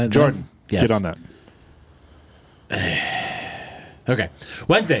Twitter. Jordan, yes. Get on that. Okay.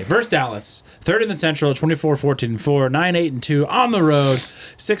 Wednesday, versus Dallas. Third in the Central, 24-14-4, 9-8-2 on the road,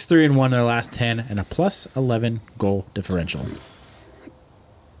 6-3-1 in their last 10, and a plus 11 goal differential.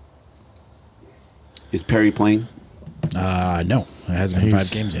 Is Perry playing? No, it hasn't been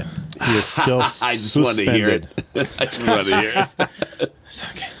 5 games yet. He is still I just wanted to hear suspended. it. I just wanted to hear it.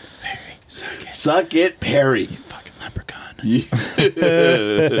 Suck it, Perry. Suck it. Suck it, Perry. Fucking leprechaun.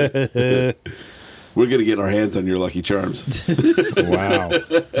 We're gonna get our hands on your Lucky Charms.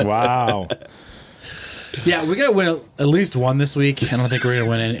 Wow. Yeah, we got to win at least one this week. I don't think we're going to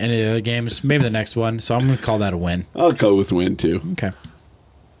win any of the other games. Maybe the next one. So I'm going to call that a win. I'll go with win too. Okay.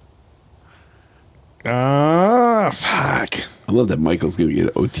 Fuck. I love that Michael's gonna get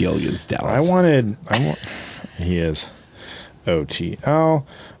an OTL against Dallas. He is. OTL.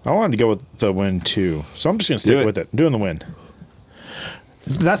 I wanted to go with the win too. So I'm just going to Do stick it. with it. I'm doing the win.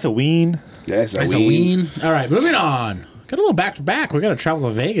 That's a win. Yes, Nice, a ween. All right, moving on. Got a little back-to-back. We got to travel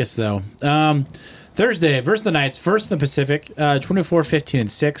to Vegas, though. Thursday versus the Knights, first in the Pacific, 24-15-6,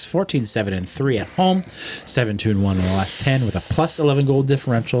 14-7-3 at home, 7-2-1 in the last 10 with a plus 11 goal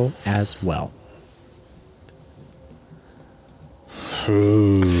differential as well.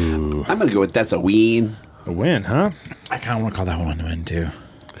 I'm gonna go with that's a win. A win, huh? I kind of want to call that one a win, too.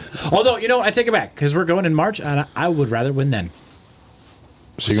 Although, I take it back because we're going in March, and I would rather win then.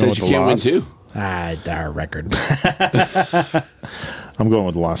 So you're going Said with you the can't win loss? too. Our record. I'm going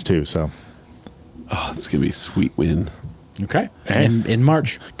with the loss too. So Oh, it's gonna be a sweet win. Okay. Hey. In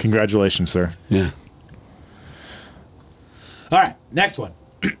March. congratulations, sir. Yeah. All right, next one.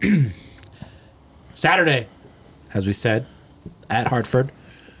 Saturday, as we said, at Hartford.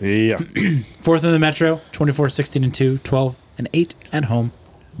 Yeah. Fourth in the Metro, 24-16-2, 12-8 at home.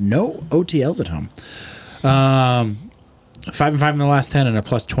 No OTLs at home. 5-5 in the last 10 and a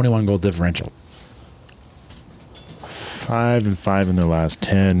plus 21 goal differential. 5-5 in their last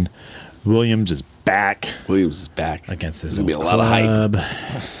 10. Williams is back. Williams is back Against this There's gonna be old a lot of hype. club.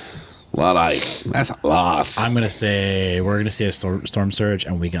 A lot of hype. That's a loss. I'm going to say we're going to see a storm surge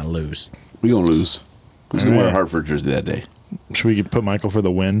and we're going to lose. We're gonna lose. Who's gonna All wear a right. Hartford jersey that day? Should we put Michael for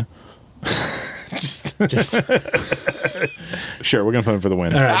the win? Just Sure, we're going to put him for the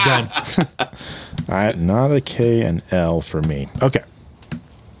win. all right, done. All right, not a K and L for me. Okay.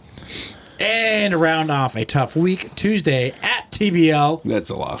 And to round off a tough week, Tuesday at TBL. That's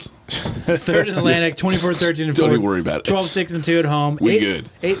a loss. Third in Atlantic, 24-13-4. Don't even worry about it. 12-6-2 at home. We good.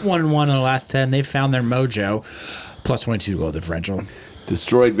 8-1-1 in the last 10. They found their mojo. Plus 22 goal differential.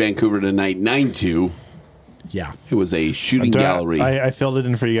 Destroyed Vancouver tonight, 9-2. Yeah. It was a shooting gallery. I filled it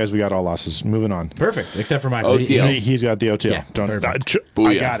in for you guys. We got all losses. Moving on. Perfect. Except for Michael. OTL. He's got the OTL. Yeah, perfect. I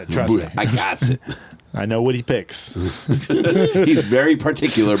Booyah. got it. Trust me. Booyah. I got it. I know what he picks. He's very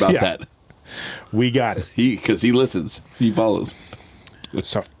particular about Yeah. that. We got it. Because he listens. He follows.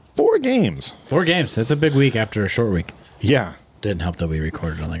 So 4 games. 4 games. That's a big week after a short week. Yeah. Didn't help that we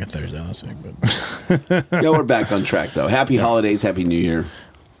recorded on like a Thursday last week. But Yeah, we're back on track though. Happy holidays, happy New Year.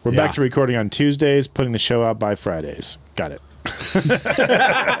 We're Yeah. back to recording on Tuesdays, putting the show out by Fridays. Got it.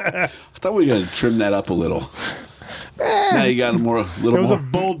 I thought we were going to trim that up a little. Now you got a It little was more. a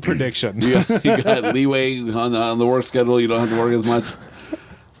bold prediction. You got leeway on the work schedule. You don't have to work as much.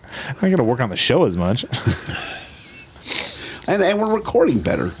 I ain't gonna work on the show as much. And we're recording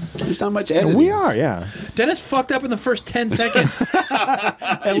better. There's not much editing. We are, yeah. Dennis fucked up in the first 10 seconds.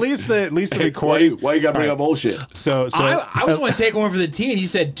 At least the recording. Why you got to bring up bullshit? So I was going to take one for the team, and you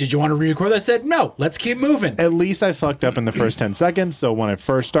said, "Did you want to re-record?" I said, "No, let's keep moving." at least I fucked up in the first 10 seconds. So when I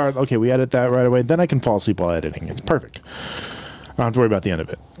first start, okay, we edit that right away. Then I can fall asleep while editing. It's perfect. I don't have to worry about the end of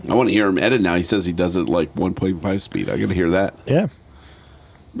it. I want to hear him edit now. He says he does it like 1.5 speed. I got to hear that. Yeah.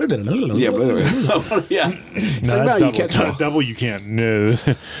 Yeah, yeah. No, that's double. You can't Not double. You can't. No. I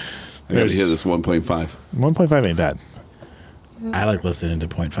got to hear this 1.5. 1.5 ain't bad. I like listening to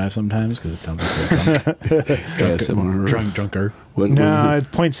 0.5 sometimes because it sounds like we're drunker. What, No,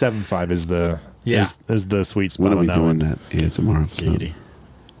 0.75 is the Yeah. is the sweet spot when are on we that doing one. that ASMR episode? Katie.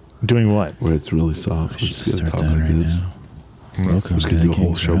 Doing what? Where it's really soft. We're just going to Start talk that like right this. now. Welcome We're just to going to the do a whole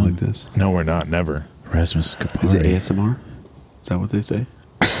King's show Round. like this. No, we're not. Never. Rasmus Kapari. Is it ASMR? Is that what they say?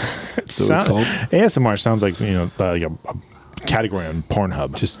 So it's called? ASMR sounds like like a category on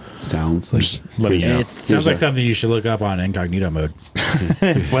Pornhub. Just sounds like. Just letting you know. It sounds like something you should look up on incognito mode.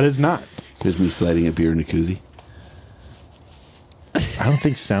 But it's not. Here's me sliding a beer in a koozie. I don't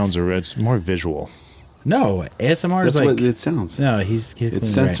think sounds are. It's more visual. No, ASMR is That's like what it sounds. no. He's It's clean,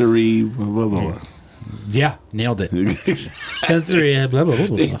 sensory. Blah, blah, blah. Right. Yeah, nailed it. Sensory. Blah, blah, blah,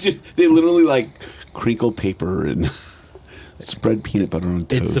 blah. They literally like crinkle paper and spread peanut butter on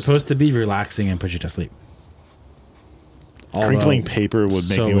toast. It's supposed to be relaxing and put you to sleep. Crinkling Although, paper would make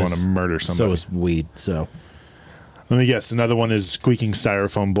so me want is- to murder So somebody. is weed. So Let me guess. Another one is squeaking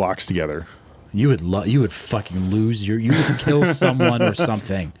styrofoam blocks together. you would fucking lose your. You would kill someone or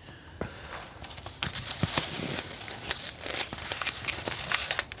something.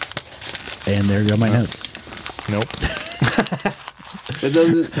 And there go my notes. Nope. It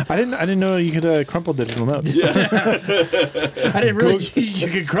doesn't. I didn't know you could crumple digital notes. I didn't realize you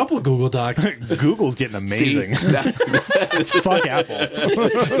could crumple Google Docs. Google's getting amazing. See, that, Fuck Apple.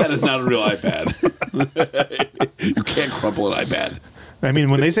 that is not a real iPad. You can't crumple an iPad. I mean,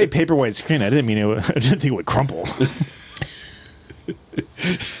 when they say paperwhite screen, I didn't think it would crumple.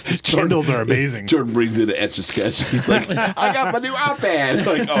 These Kindles are amazing. Jordan brings in an Etch a Sketch. He's like, I got my new iPad. It's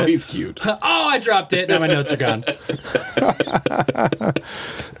like, oh, he's cute. Oh, I dropped it. Now my notes are gone.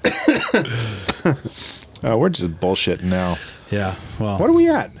 We're just bullshitting now. Yeah. Well, What are we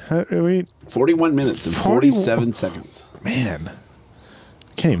at? Are we 41 minutes and 47 seconds. man?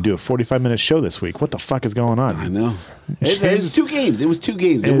 Can't even do a 45-minute show this week. What the fuck is going on? I know. It was two games. It was two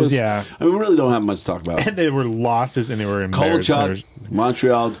games. It was, yeah. I mean, we really don't have much to talk about. And they were losses, and they were embarrassed. Kolchak,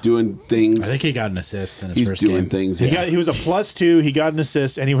 Montreal doing I things. think he got an assist in his He's first doing game. things. He Yeah. was a +2. He got an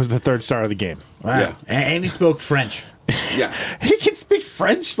assist, and he was the third star of the game. Wow. Yeah. And he spoke French. Yeah. He can speak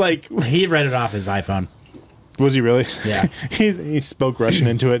French. Like, He read it off his iPhone. was he really? Yeah. he spoke Russian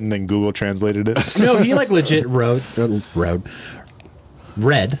into it, and then Google translated it. No, he like legit read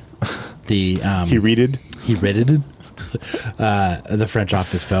the He readed. he read it the French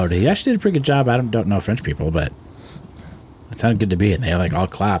off his phone. He actually did a pretty good job. I don't know French people, but it sounded good to me. And they like all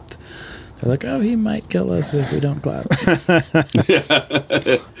clapped. They're like, "Oh, he might kill us if we don't clap."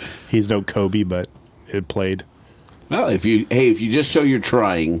 He's no Kobe, but it played. Well, if you just show you're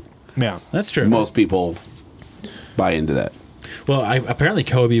trying, Yeah. That's true. most people buy into that. Well, apparently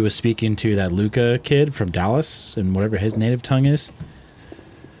Kobe was speaking to that Luca kid from Dallas and whatever his native tongue is.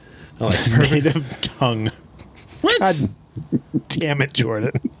 Oh, like, Native tongue. what? God damn it,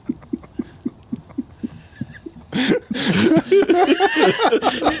 Jordan.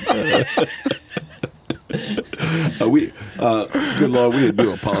 Good Lord, we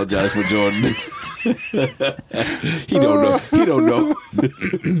do apologize for Jordan. He don't know. He don't know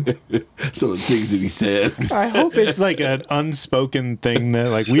some of the things that he says. I hope it's like an unspoken thing that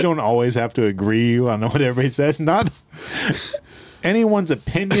like we don't always have to agree on what everybody says. Not anyone's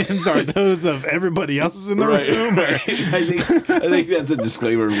opinions are those of everybody else's in the room. Right. I think that's a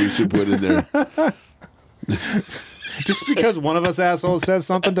disclaimer we should put in there. Just because one of us assholes says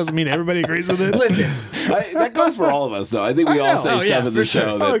something doesn't mean everybody agrees with it. Listen, That goes for all of us, though. I think we all say Oh, stuff yeah, in the for sure.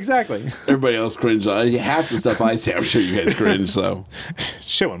 show Oh, that exactly. everybody else cringe on. Half the stuff I say, I'm sure you guys cringe. So,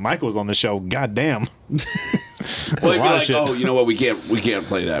 Shit, when Michael was on the show, goddamn. well, you'd be of like, shit. oh, you know what? We can't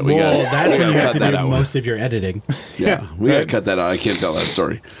play that. We well, gotta, that's we when you gotta have to cut do that out. most of your editing. Yeah, we gotta cut that out. I can't tell that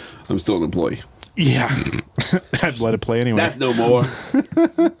story. I'm still an employee. Yeah. I'd let it play anyway. That's no more. That's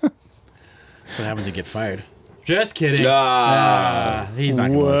what happens when you get fired. Just kidding. He's not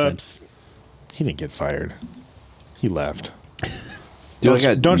going to listen. Whoops. He didn't get fired. He left.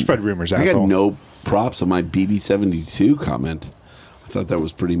 Dude, Don't spread rumors, I asshole. got no props on my BB-72 comment. I thought that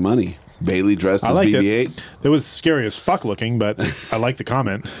was pretty money. Bailey dressed I as liked BB-8. it. It was scary as fuck looking, but I like the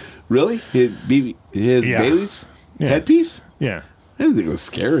comment. Really? His Yeah. Bailey's Yeah. headpiece? Yeah, I didn't think it was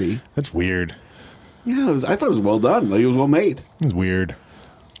scary. that's weird. Yeah, I thought it was well done. Like, it was well made. It's weird.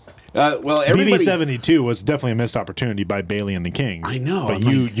 Well, everybody. BB-72 was definitely a missed opportunity by Bailey and the Kings. I know, but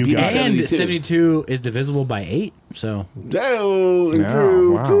I'm you like, got it. And 72. 72 is divisible by 8. So Oh, Yeah,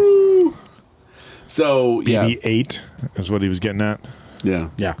 true, wow. true. So, yeah. BB-8 is what he was getting at. Yeah.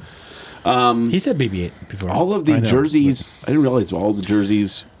 yeah. He said BB-8 before. All of the I know, jerseys, I didn't realize all the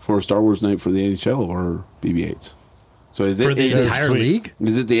jerseys for Star Wars Night for the NHL are BB-8s. So is it for the is it- entire sweet. league.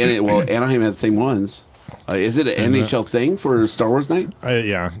 Is it the well? Anaheim had the same ones. Is it an NHL thing for Star Wars Night?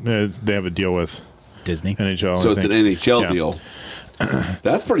 Yeah, they have a deal with Disney. NHL. So I it's an think. NHL Yeah. deal.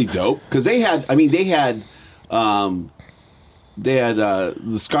 That's pretty dope because they had the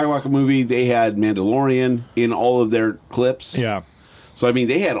Skywalker movie. They had Mandalorian in all of their clips. Yeah. So I mean,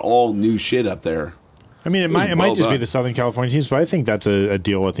 they had all new shit up there. I mean, it was might well just be done. the Southern California teams, but I think that's a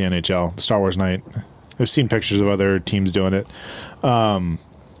deal with the NHL, Star Wars Night. I've seen pictures of other teams doing it.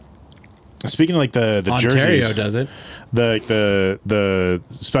 Speaking of like the Ontario jerseys, does it. the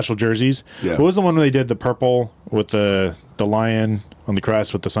special jerseys. Yeah. What was the one where they did the purple with the lion on the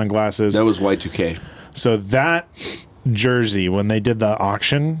crest with the sunglasses? That was Y2K. So that jersey, when they did the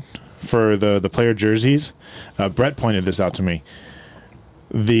auction for the player jerseys, Brett pointed this out to me.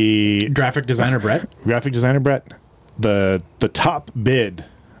 The Graphic designer Brett. graphic designer Brett, the top bid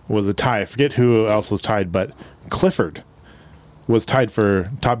was a tie. I forget who else was tied, but Clifford was tied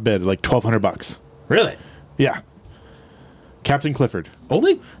for top bid, like $1,200. Really? Yeah, Captain Clifford.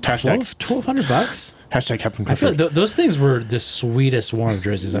 Only Hashtag. $1,200. Hashtag Captain I feel Clifford. those things were the sweetest warm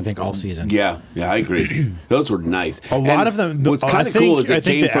jerseys I think all season. Yeah, I agree. Those were nice. A lot of them. What's I kind of think- cool is I it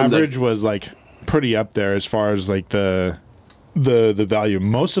think came the from average was like pretty up there as far as like the value.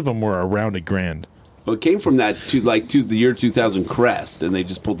 Most of them were around $1,000. Well, it came from that to the year 2000 crest, and they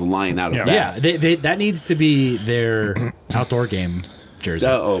just pulled the lion out of Yeah. that. Yeah, they that needs to be their outdoor game jersey.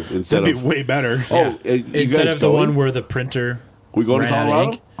 Instead That'd be of way better. you Instead guys of the going? one where the printer We going to ran out of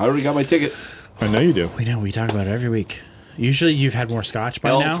Colorado? ink. I already got my ticket. I know you do. We know we talk about it every week. Usually you've had more scotch by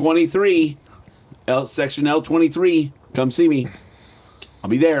now. L23, section L23. Come see me. I'll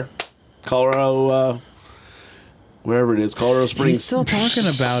be there. Colorado, wherever it is, Colorado Springs. He's still talking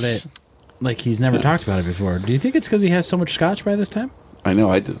about it like he's never talked about it before. Do you think it's because he has so much scotch by this time? I know.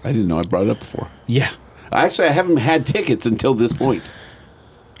 I didn't know I brought it up before. Yeah. Actually, I haven't had tickets until this point.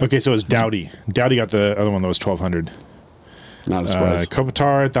 Okay, so it's Dowdy. Dowdy got the other one that was $1,200. Not a surprise.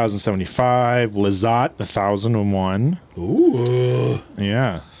 Kopitar 1,075. Lizotte 1,001. Ooh.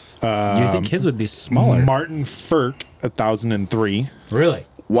 Yeah. you think his would be smaller? Martin Firk 1,003. Really?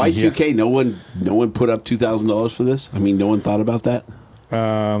 Y2K. No one put up $2,000 for this. I mean, no one thought about that.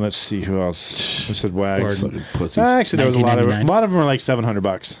 Let's see who else. Who said Wags? Fucking pussies. Actually, there was a lot of $19.99. them were like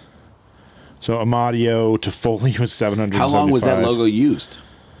 $700. So Amadio Toffoli was $775. How long was that logo used?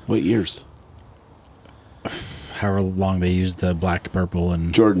 What years? However long they used the black, purple,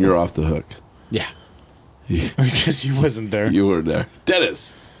 and Jordan, you're off the hook. yeah. Because he wasn't there. You were there.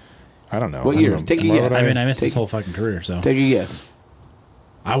 Dennis, I don't know. What I don't year? know. Take a Why guess. would I mean, I missed his Take- whole fucking career, so take a guess.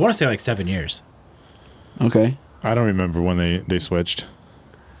 I want to say like 7 years. Okay. I don't remember when they switched.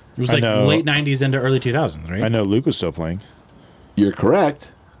 It was I like know. late 90s into early 2000s, right? I know Luke was still playing. You're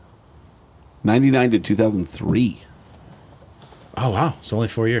correct. 99 to 2003. Oh wow, so only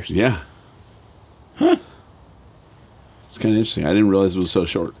 4 years. Yeah. Huh. It's kind of interesting. I didn't realize it was so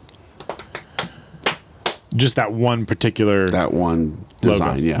short. Just that one particular That one logo.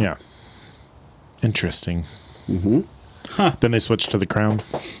 design, yeah. Interesting. Mm-hmm. Then they switched to the crown.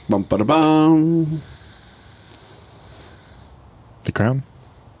 Bum, ba, da, bum. The crown?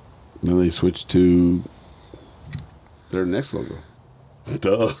 Then they switched to their next logo.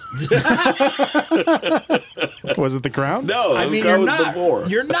 Duh. Was it the crown? No, I the mean, crown was before.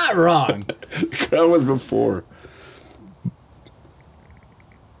 you're not wrong. The crown was before.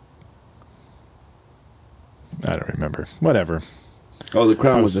 I don't remember. Whatever. Oh, the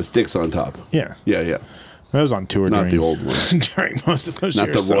crown with the sticks on top. Yeah. Yeah. I was on tour Not during the old one. during most of those Not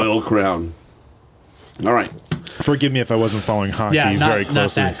years. the so royal crown. All right. forgive me if I wasn't following hockey Yeah, very not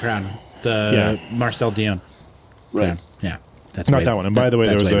closely. that crown. The Marcel Dion. Right. Yeah, that's Not way- that one. And by the way,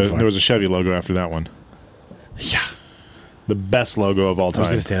 there that's was way a before. there was a Chevy logo after that one. Yeah, The best logo of all I was time.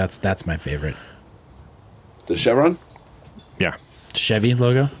 gonna say that's my favorite. The Chevron? Yeah. Chevy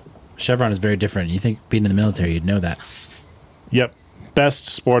logo. Chevron is very different. You think being in the military, you'd know that. Yep. Best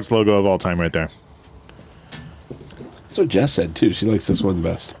sports logo of all time right there. That's what Jess said, too. She likes this one the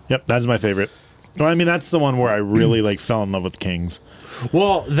best. Yep, that's my favorite. Well, I mean, that's the one where I really like fell in love with Kings.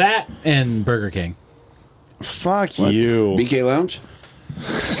 Well, that and Burger King. Fuck What? you. BK Lounge?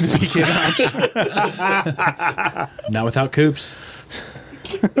 Not without Coops.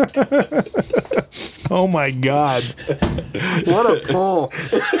 Oh my God. What a pull.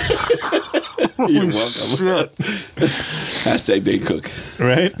 You're welcome. Hashtag Dane Cook.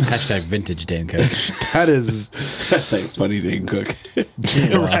 Right? Hashtag vintage Dan Cook. That is Hashtag funny Dane Cook.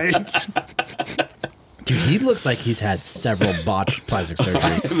 right. Dude, he looks like he's had several botched plastic I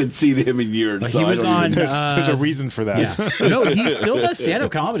surgeries. haven't seen him in years. Like so he I was don't on. even- There's a reason for that. Yeah. No, he still does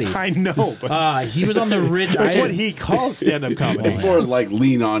stand-up comedy. I know. But He was on the Rich that's what Eisen. he calls stand-up comedy. It's more like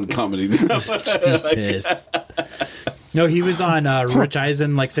lean on comedy. Jesus. No, he was on Rich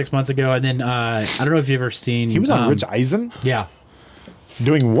Eisen like 6 months ago, and then I don't know if you've ever seen. He was on Rich Eisen? Yeah,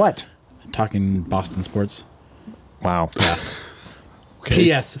 Doing what? talking Boston sports. Wow.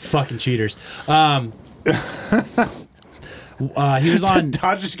 P.S. Fucking cheaters. He was on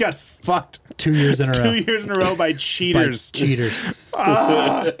Dodgers got fucked 2 years in a row. 2 years in a row by By cheaters. cheaters.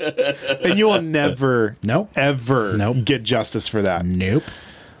 And you will never, Nope. ever Nope. get justice for that. Nope.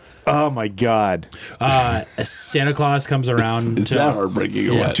 Oh my God. Santa Claus comes around Is to. that heartbreaking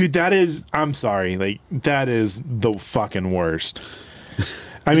or what? Dude, that is, I'm sorry. Like, that is the fucking worst.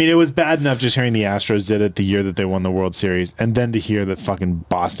 I mean, it was bad enough just hearing the Astros did it the year that they won the World Series, and then to hear that fucking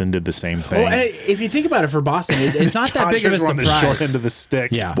Boston did the same thing. Well, and if you think about it, for Boston, it's not that big of a Dodgers were on the short surprise. end of the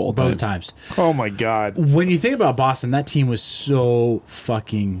stick. Yeah, Both both times. times. Oh my God. When you think about Boston, that team was so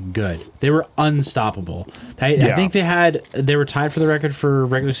fucking good. They were unstoppable. I Yeah. think they were tied for the record for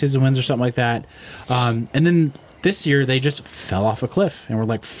regular season wins or something like that. And then this year they just fell off a cliff and were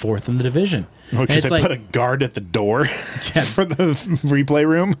like fourth in the division. And Because it's they like, put a guard at the door for the replay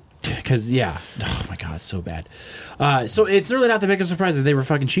room. because oh my god, it's so bad. So it's really not the biggest surprise that they were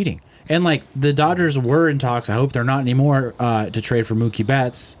fucking cheating. And like the Dodgers were in talks. I hope they're not anymore to trade for Mookie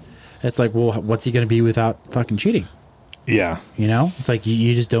Betts. It's like, well, what's he going to be without fucking cheating? Yeah. You know, it's like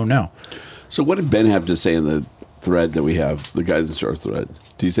you just don't know. So what did Ben have to say in the thread that we have, the Guys in Shorts thread?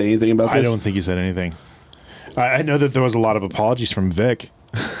 Did he say anything about this? I don't think he said anything. I know that there was a lot of apologies from Vic.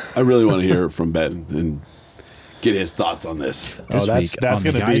 I really want to hear from Ben and get his thoughts on this. This week on the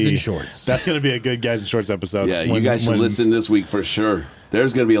gonna Guys be in Shorts. That's going to be a good Guys in Shorts episode. Yeah, you guys should listen this week for sure.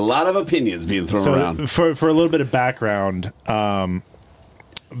 There's going to be a lot of opinions being thrown around. For a little bit of background,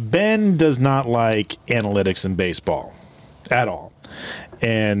 Ben does not like analytics in baseball at all,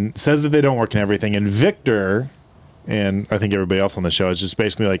 and says that they don't work in everything. And Victor, and I think everybody else on the show, is just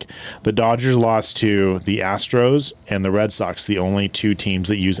basically like the Dodgers lost to the Astros and the Red Sox, the only two teams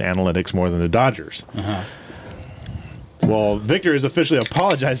that use analytics more than the Dodgers. Well, Victor has officially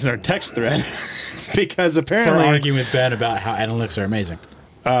apologized in our text thread because for apparently arguing with Ben about how analytics are amazing.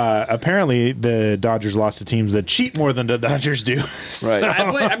 apparently the Dodgers lost to teams that cheat more than the Dodgers do.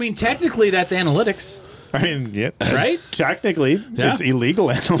 Right. I mean, technically, that's analytics. I mean, yeah, Right? Technically, Yeah. it's illegal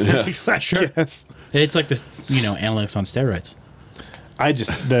analytics. I guess. It's like this, analytics on steroids. I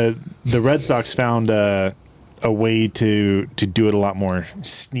just the Red Sox found a way to do it a lot more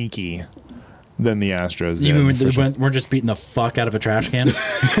sneaky than the Astros. You did, mean for sure. we're just beating the fuck out of a trash can?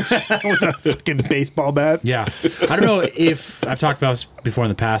 With a fucking baseball bat? Yeah. I don't know if I've talked about this before in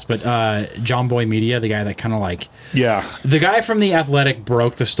the past, but John Boy Media, the guy that kind of like... Yeah. The guy from The Athletic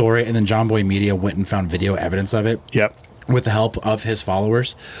broke the story, and then John Boy Media went and found video evidence of it. Yep. With the help of his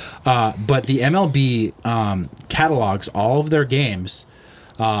followers. But the MLB catalogs all of their games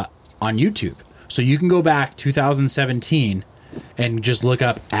on YouTube. So you can go back 2017 and just look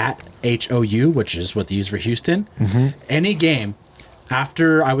up at HOU, which is what they use for Houston. Any game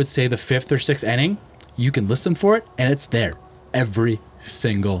after, I would say, the 5th or 6th inning, you can listen for it, and it's there every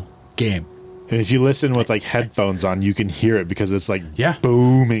single game. And if you listen with like headphones on, you can hear it because it's like Yeah.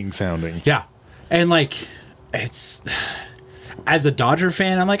 booming sounding. Yeah. And like, it's... As a Dodger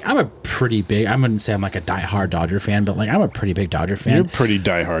fan, I'm a pretty big... I wouldn't say I'm like a diehard Dodger fan, but like I'm a pretty big Dodger fan. You're a pretty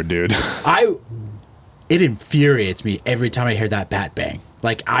diehard, dude. It infuriates me every time I hear that bat bang.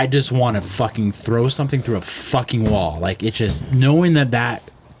 Like, I just want to fucking throw something through a fucking wall. Like, it's just knowing that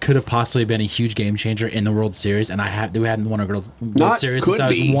could have possibly been a huge game changer in the World Series, and we hadn't won a World Series since I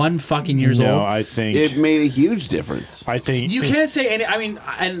was 1 fucking years No, old. I think It made a huge difference. I think You can't say any. I mean,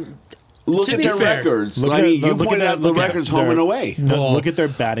 and Look to at be their fair, records. look I at- mean, you look at pointed that- out the look at records home their- and away. No, look at their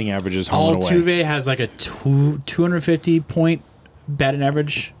batting averages home and away. Altuve has like a 250 point batting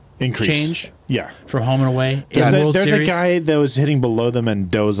average Increase. change Yeah. from home and away. in There's, the a, World there's a Series. guy that was hitting below the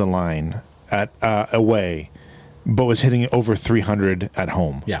Mendoza line at away, but was hitting over 300 at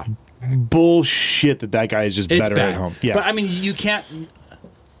home. Yeah, Bullshit that guy is just it's better bad. at home. Yeah. But I mean, you can't.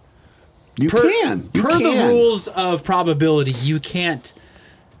 You can. You per can. the rules of probability, you can't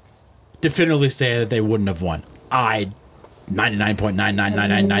definitively say that they wouldn't have won.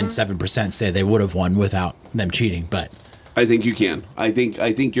 99.9999997% say they would have won without them cheating, but I think you can. I think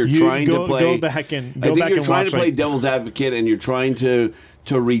you're You trying go- to play. go back and- go I think back you're and trying watch, to play like- devil's advocate, and you're trying to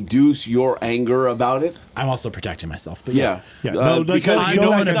reduce your anger about it. I'm also protecting myself. But Yeah, Yeah. No, because I you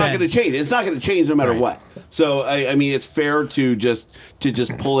know know it's in not event. going to change. It's not going to change no matter Right. what. So I mean, it's fair to just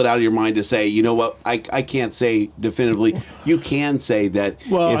pull it out of your mind to say, you know what, I can't say definitively. You can say that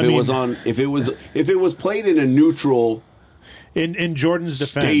Well, if I it mean- was on if it was played in a neutral in Jordan's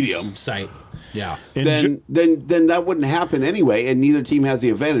defense, stadium, site. Yeah. in then that wouldn't happen anyway, and neither team has the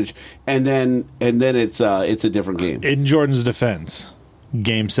advantage. And then it's a different game. in Jordan's defense,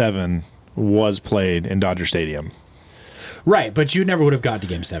 Game 7 was played in Dodger Stadium. Right, but you never would have got to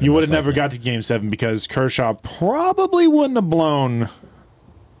Game 7. You would most have never likely. got to Game 7 because Kershaw probably wouldn't have blown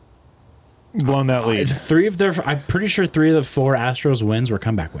that lead. I'm pretty sure 3 of the 4 Astros wins were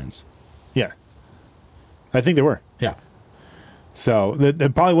comeback wins. Yeah. I think they were. Yeah. So they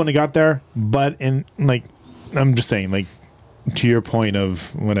probably wouldn't have got there, but I'm just saying, like, to your point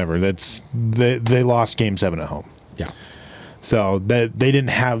of whatever, they lost Game 7 at home. Yeah. So they didn't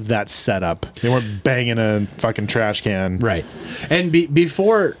have that setup. They weren't banging a fucking trash can. Right. And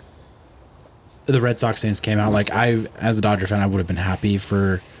before the Red Sox things came out, like as a Dodger fan, I would have been happy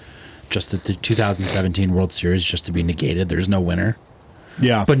for just the 2017 World Series just to be negated. There's no winner.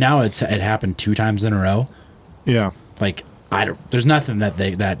 Yeah. But now it happened 2 times in a row. Yeah. Like there's nothing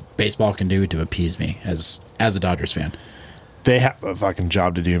that baseball can do to appease me as a Dodgers fan. They have a fucking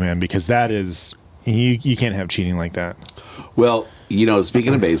job to do, man, because that is you can't have cheating like that. Well, you know,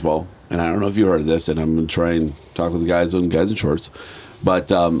 speaking of baseball, and I don't know if you heard this, and I'm going to try and talk with the guys in shorts, but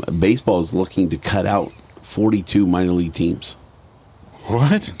baseball is looking to cut out 42 minor league teams.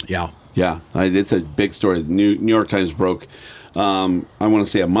 What? Yeah. Yeah, it's a big story. The New York Times broke, I want to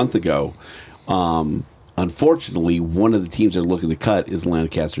say a month ago. Unfortunately, one of the teams they're looking to cut is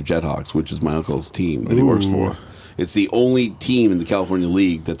Lancaster Jethawks, which is my uncle's team that he works for. It's the only team in the California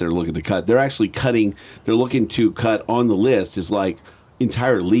League that they're looking to cut. They're actually they're looking to cut on the list is like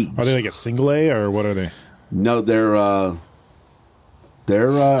entire leagues. Are they like a single A or what are they? No, they're I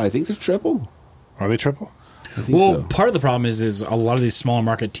think they're triple. Are they triple? I think Well, so. part of the problem is a lot of these smaller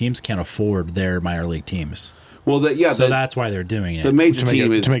market teams can't afford their minor league teams. Well, So that's why they're doing it. the major To make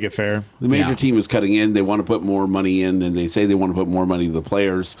team is to make it fair. the major Yeah. team is cutting in. They want to put more money in, and they say they want to put more money to the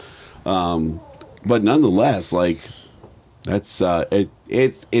players. But nonetheless, like that's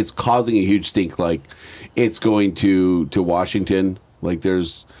it's causing a huge stink. Like it's going to Washington. Like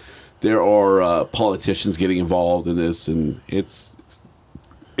there are politicians getting involved in this, and it's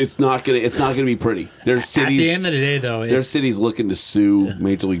not gonna be pretty. There's cities. At the end of the day, though, there's cities looking to sue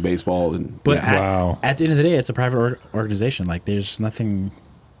Major League Baseball, and But Wow. at the end of the day, it's a private organization. Like, there's nothing.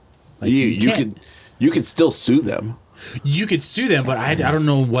 Like, you could still sue them. You could sue them, but I don't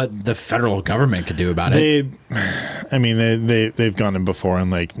know what the federal government could do about it. They've gone in before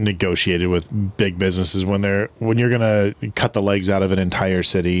and like negotiated with big businesses when you're gonna cut the legs out of an entire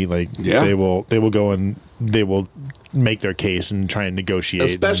city. Like they will go and they will make their case and try and negotiate.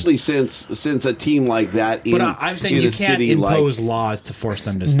 Especially since a team like that in, But I'm saying in you a can't city impose laws to force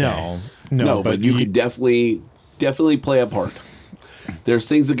them to stay. No, but you could definitely play a part. There's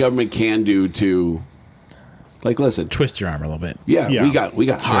things the government can do to, like, listen, Twist your arm a little bit. yeah. Yeah. we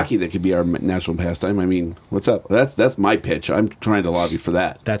got hockey that could be our national pastime. I mean, what's up? That's my pitch. I'm trying to lobby for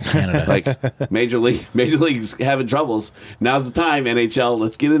that. That's Canada. Like Major League's having troubles. Now's the time. NHL,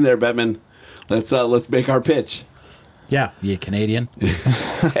 let's get in there, Bettman. Let's make our pitch. Yeah, you Canadian.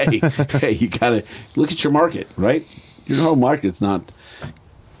 hey, you gotta look at your market, right? Your home market's not.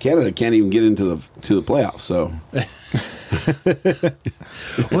 Canada can't even get into the playoffs. So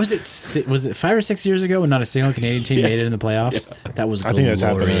What was it? Was it 5 or 6 years ago when not a single Canadian team made it in the playoffs? That was I think that's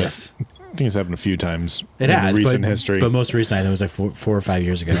happened. glorious. I think it's happened a few times. It in has, recent but, history. But most recently, I think it was like 4 or 5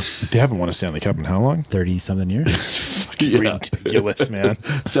 years ago. They haven't won a Stanley Cup in how long? 30-something years. Ridiculous, man.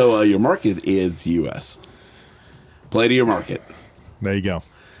 so your market is U.S. Play to your market. There you go.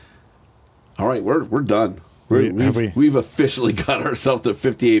 All right, we're done. Have we? We've officially got ourselves to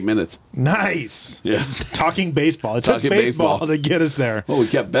 58 minutes. Nice. Yeah. Talking baseball. It took Talking baseball baseball. to get us there. Well, we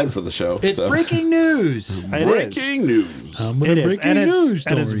kept Ben for the show. It's so. breaking news. It is. Breaking news. I'm It gonna is, break and a news it's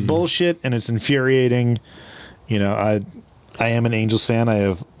and it's story. bullshit, and it's infuriating. You know, I am an Angels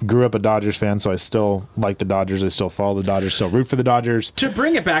fan. Grew up a Dodgers fan, so I still like the Dodgers. I still follow the Dodgers. Still root for the Dodgers. To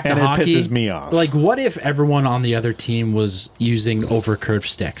bring it back to and hockey, it pisses me off. Like, what if everyone on the other team was using overcurved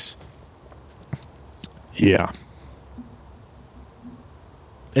sticks? Yeah.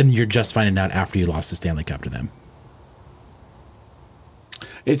 And you're just finding out after you lost the Stanley Cup to them.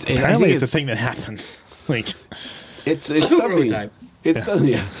 Apparently, it's a thing that happens. Like, it's something.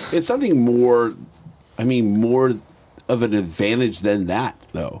 It's something more. I mean, more of an advantage than that,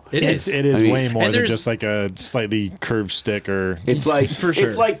 though. It is. It is way more than there's- just like a slightly curved stick or. It's like For sure.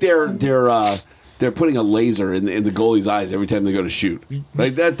 It's like they're putting a laser in the goalie's eyes every time they go to shoot.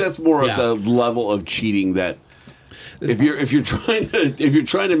 Like that's more Yeah. of the level of cheating that. If you're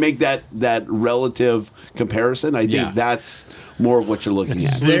trying to make that relative comparison, I think Yeah. that's more of what you're looking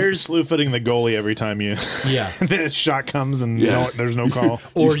at. There's- slew footing the goalie every time you. Yeah. the shot comes and Yeah. there's no call.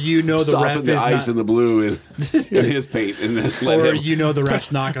 Or the Soften ref the is ice not, and the blue in his paint, and then let or him. the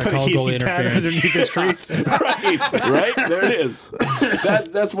ref's not going to Put a call goalie heating pad interference. underneath his crease. right, there it is.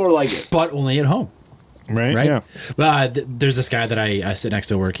 That's more like it. But only at home. Right? Right? Yeah. There's this guy that I sit next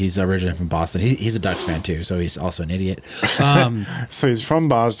to at work. He's originally from Boston. He's a Ducks fan too, so he's also an idiot. So he's from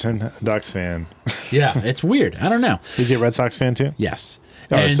Boston, Ducks fan. Yeah, it's weird. I don't know. Is he a Red Sox fan too? Yes.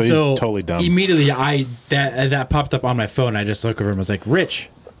 Oh, And so he's totally dumb. Immediately, that popped up on my phone. I just looked over and was like, Rich,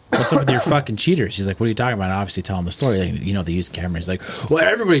 what's up with your fucking cheaters? He's like, what are you talking about? And I obviously tell him the story. Like, they use camera. He's like, well,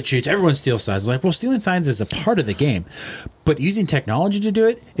 everybody cheats. Everyone steals signs. I'm like, well, stealing signs is a part of the game. But using technology to do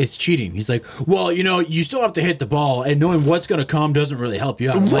it is cheating. He's like, well, you still have to hit the ball, and knowing what's going to come doesn't really help you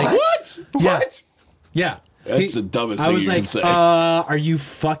out. I'm like, What? Yeah. What? Yeah. That's the dumbest I thing was you like, can say. are you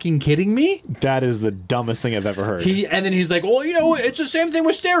fucking kidding me? That is the dumbest thing I've ever heard. And then he's like, well, it's the same thing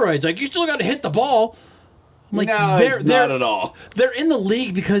with steroids. Like, you still got to hit the ball. I'm like, No, it's not at all. They're in the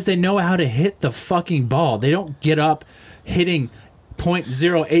league because they know how to hit the fucking ball. They don't get up hitting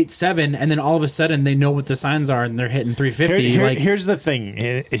 .087 and then all of a sudden they know what the signs are and they're hitting 350. Here's the thing.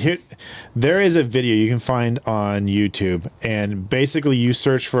 There is a video you can find on YouTube, and basically you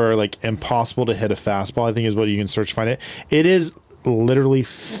search for like impossible to hit a fastball, I think is what you can search to find it. It is literally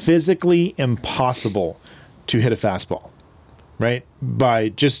physically impossible to hit a fastball. Right? By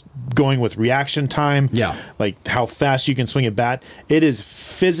just going with reaction time, like how fast you can swing a bat. It is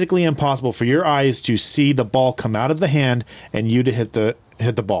physically impossible for your eyes to see the ball come out of the hand and you to hit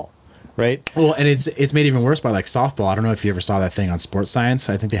the ball. Right? Well, and it's made even worse by like softball. I don't know if you ever saw that thing on Sports Science.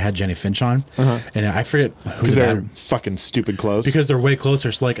 I think they had Jenny Finch on, and I forget who Because they they're had. fucking stupid close. Because they're way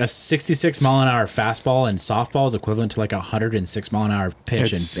closer. So like a 66 mile an hour fastball in softball is equivalent to like a 106 mile an hour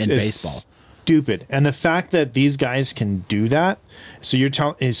pitch in baseball. Stupid. And the fact that these guys can do that, so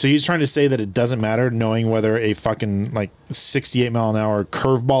he's trying to say that it doesn't matter knowing whether a fucking like 68 mile an hour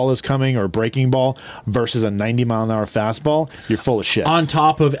curveball is coming or breaking ball versus a 90 mile an hour fastball. You're full of shit. On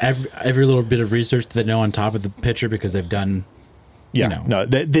top of every little bit of research that they know on top of the pitcher because they've done,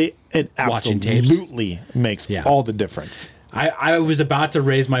 it watching tapes. absolutely makes all the difference. I was about to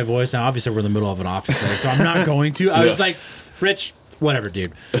raise my voice, and obviously we're in the middle of an office there, so I'm not going to. I was like, Rich, whatever,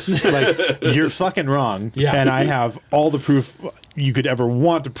 dude. Like, you're fucking wrong. Yeah. And I have all the proof you could ever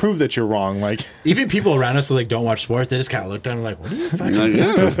want to prove that you're wrong. Like, even people around us that like don't watch sports, they just kind of looked at me like, what are you fucking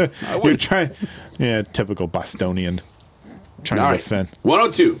doing? you're trying. Yeah, typical Bostonian. Trying All to right. defend.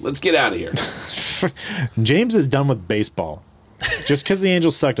 102. Let's get out of here. James is done with baseball. Just because the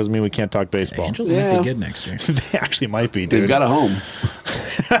Angels suck doesn't mean we can't talk baseball. Angels might be good next year. They actually might be, dude. They've got a home.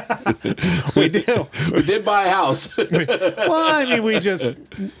 We do. We did buy a house. Well, I mean,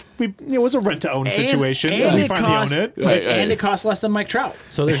 it was a rent to own situation. And we it finally cost, own it. and it cost less than Mike Trout.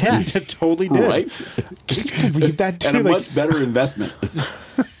 So there's that. It totally did. Right? Can you believe that, dude? And a Like, much better investment.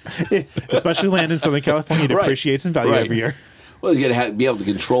 especially land in Southern California, it Right. appreciates in value Right. every year. Well, you're going to be able to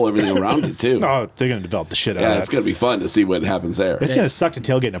control everything around it, too. Oh, they're going to develop the shit out Yeah, of it's that. going to be fun to see what happens there. It's going to suck to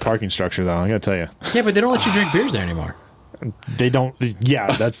tailgate in a parking structure, though. I got to tell you. Yeah, but they don't let you drink beers there anymore. They don't. Yeah,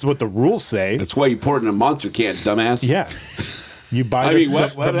 that's what the rules say. That's why you pour it in a monster can, dumbass. Yeah. You buy I the, mean,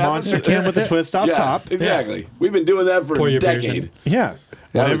 what the happened? monster can with the twist off Yeah, top. exactly. We've been doing that for Pour a your beers decade. in. Yeah.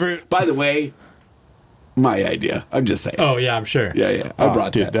 That was- Whatever. by the way, my idea. I'm just saying. Oh, yeah, I'm sure. Yeah. I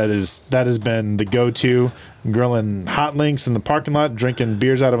brought dude, that. that has been the go-to. Grilling hot links in the parking lot, drinking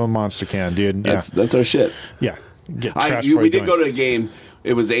beers out of a monster can, dude. Yeah. That's our shit. Yeah. Get trashed before We you did go go to a game.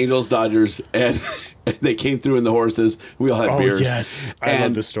 It was Angels Dodgers, and they came through in the horses. We all had Oh, beers. yes. I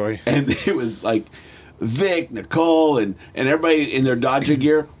love this story. And it was like Vic, Nicole, and everybody in their Dodger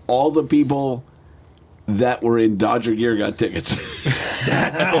gear. All the people that were in Dodger gear got tickets.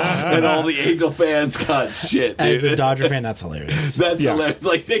 That's awesome. And all the Angel fans got shit. As dude. a Dodger fan, that's hilarious. That's hilarious.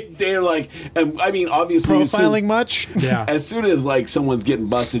 Like they're like, and I mean, obviously, Profiling much? Yeah. as soon as like someone's getting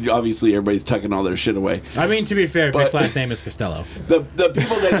busted, obviously everybody's tucking all their shit away. I mean, to be fair, But- Vic's last name is Costello. The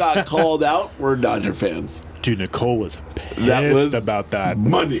people that got called out were Dodger fans. Dude, Nicole was pissed That was about that.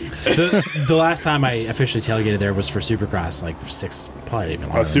 Money. The last time I officially tailgated there was for Supercross, like probably even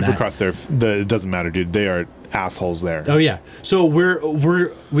longer than that. Supercross, it doesn't matter, dude. They are assholes there. Oh yeah. So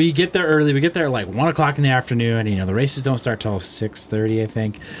we get there early. We get there at like 1 o'clock in the afternoon. And, the races don't start till 6:30, I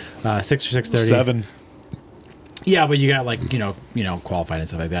think, 6 or 6:30. 7. Yeah, but you got like qualified and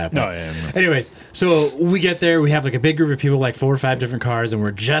stuff like that. But yeah. Anyways, so we get there. We have like a big group of people, like 4 or 5 different cars, and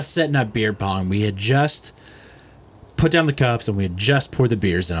we're just setting up beer pong. We had just put down the cups and we had just poured the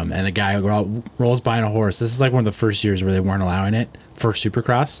beers in them. And a guy rolls by on a horse. This is like one of the first years where they weren't allowing it for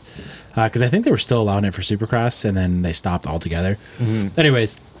Supercross, because I think they were still allowing it for Supercross, and then they stopped altogether. Mm-hmm.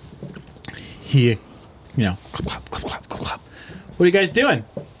 Anyways, he, clap, clap, clap, clap, clap, clap. What are you guys doing?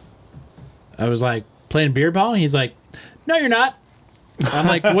 I was like, playing beer pong? He's like, no, you're not. I'm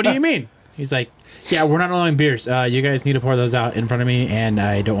like, what do you mean? He's like, yeah, we're not allowing beers. You guys need to pour those out in front of me, and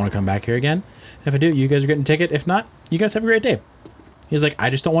I don't want to come back here again. If I do, you guys are getting a ticket. If not, you guys have a great day. He's like,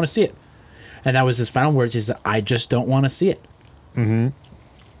 I just don't want to see it. And that was his final words. He said, I just don't want to see it. Mm-hmm.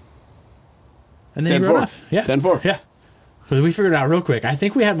 And then he rode off. Yeah. 10-4. Yeah. Because we figured it out real quick. I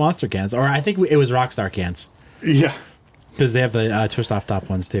think we had Monster cans, or I think it was Rockstar cans. Yeah. Because they have the twist off top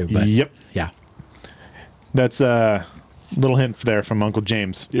ones too. But Yep. yeah. That's a little hint there from Uncle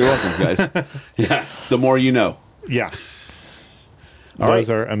James. You're welcome, guys. Yeah. The more you know. Yeah. All Those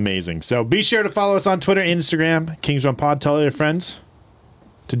right. are amazing. So be sure to follow us on Twitter, Instagram, Kings Run Pod. Tell all your friends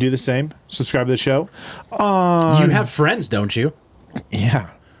to do the same. Subscribe to the show. You have friends, don't you? Yeah.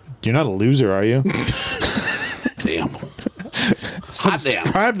 You're not a loser, are you? Damn. Hot damn.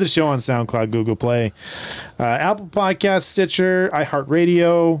 Subscribe to the show on SoundCloud, Google Play, Apple Podcasts, Stitcher,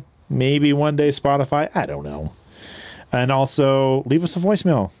 iHeartRadio, maybe one day Spotify. I don't know. And also leave us a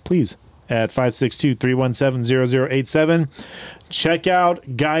voicemail, please, at 562-317-0087. Check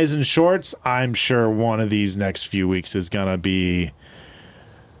out Guys in Shorts. I'm sure one of these next few weeks is going to be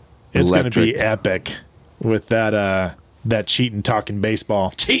Electric. epic with that cheating talking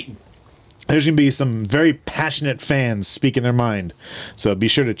baseball. Cheating. There's going to be some very passionate fans speaking their mind. So be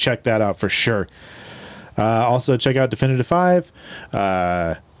sure to check that out for sure. Also, check out Definitive 5,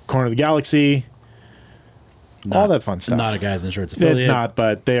 Corner of the Galaxy, all that fun stuff. Not a Guys in Shorts affiliate. It's not,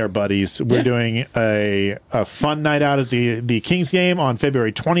 but they are buddies. We're doing a fun night out at the Kings game on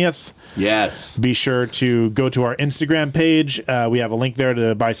February 20th. Yes. Be sure to go to our Instagram page. We have a link there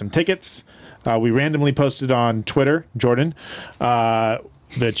to buy some tickets. We randomly posted on Twitter, Jordan,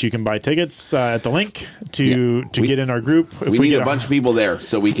 that you can buy tickets at the link to get in our group. If We need a bunch of people there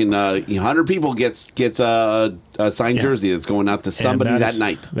so we can 100 people gets a signed jersey that's going out to somebody that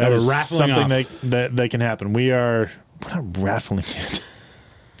night. That We're is raffling something that can happen. We're not raffling it.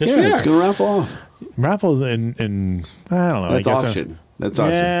 Yes, we Yeah, it's are. going to raffle off. Raffle in I don't know. That's I guess auction. That's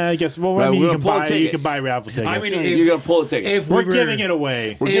auction. Yeah, I guess. Well, Right, I mean, we're you gonna pull a can ticket. buy raffle tickets. I mean, You're going to pull a ticket. If we're we were, giving it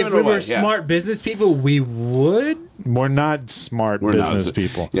away. We're If giving we it away, were smart business people, we would. We're not smart We're business not.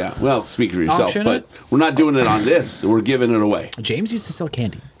 people. Yeah, well, speak for yourself, Auction but it? we're not doing it on this. We're giving it away. James used to sell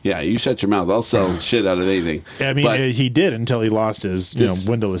candy. Yeah, you shut your mouth. I'll sell shit out of anything. I mean, But he did until he lost his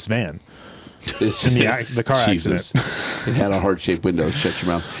windowless van. in the car accident. It had a heart-shaped window. Shut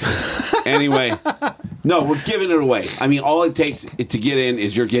your mouth. Anyway, no, we're giving it away. I mean, all it takes to get in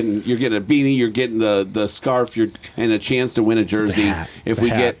is you're getting a beanie, you're getting the scarf, and a chance to win a jersey. hat. If It's a we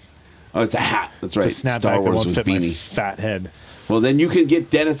hat. get, it's a hat. That's right. It's a snapback Star that Wars won't with fit my beanie. fat head. Well, then you can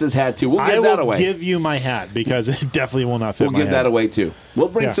get Dennis's hat too. We'll I give that will away. give you my hat because it definitely will not fit We'll my give head. that away too. We'll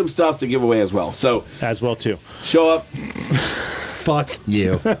bring Yeah. some stuff to give away as well. So as well too. show up. Fuck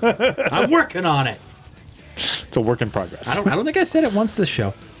you. I'm working on it. It's a work in progress. I don't think I said it once this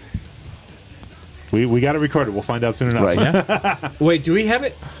show. We got it recorded. We'll find out soon enough. Right. Wait, do we have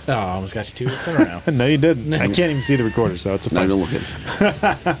it? Oh, I almost got you 2 weeks in a row. No, you didn't. I can't even see the recorder, so it's a Not fine. even looking.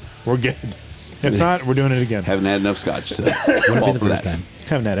 We're good. If not, we're doing it again. Haven't had enough scotch to Wouldn't be fall the for first that. time.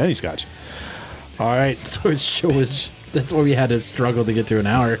 Haven't had any scotch. All right. So his show was. That's why we had to struggle to get to an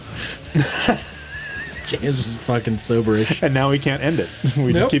hour. James was fucking soberish. And now we can't end it.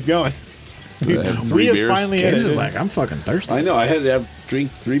 We just Nope. keep going. Three We have beers. finally James ended is it. like, I'm fucking thirsty. I know. I had to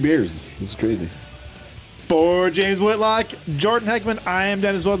drink 3 beers. This is crazy. For James Whitlock, Jordan Heckman, I am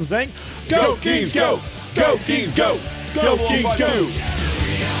Dennis Wilson saying, Go Kings, go! Go Kings, go! Go Kings, go!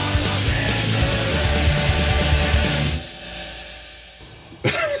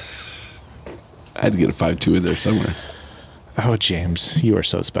 I had to get a 5-2 in there somewhere. Oh, James, you are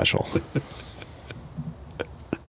so special.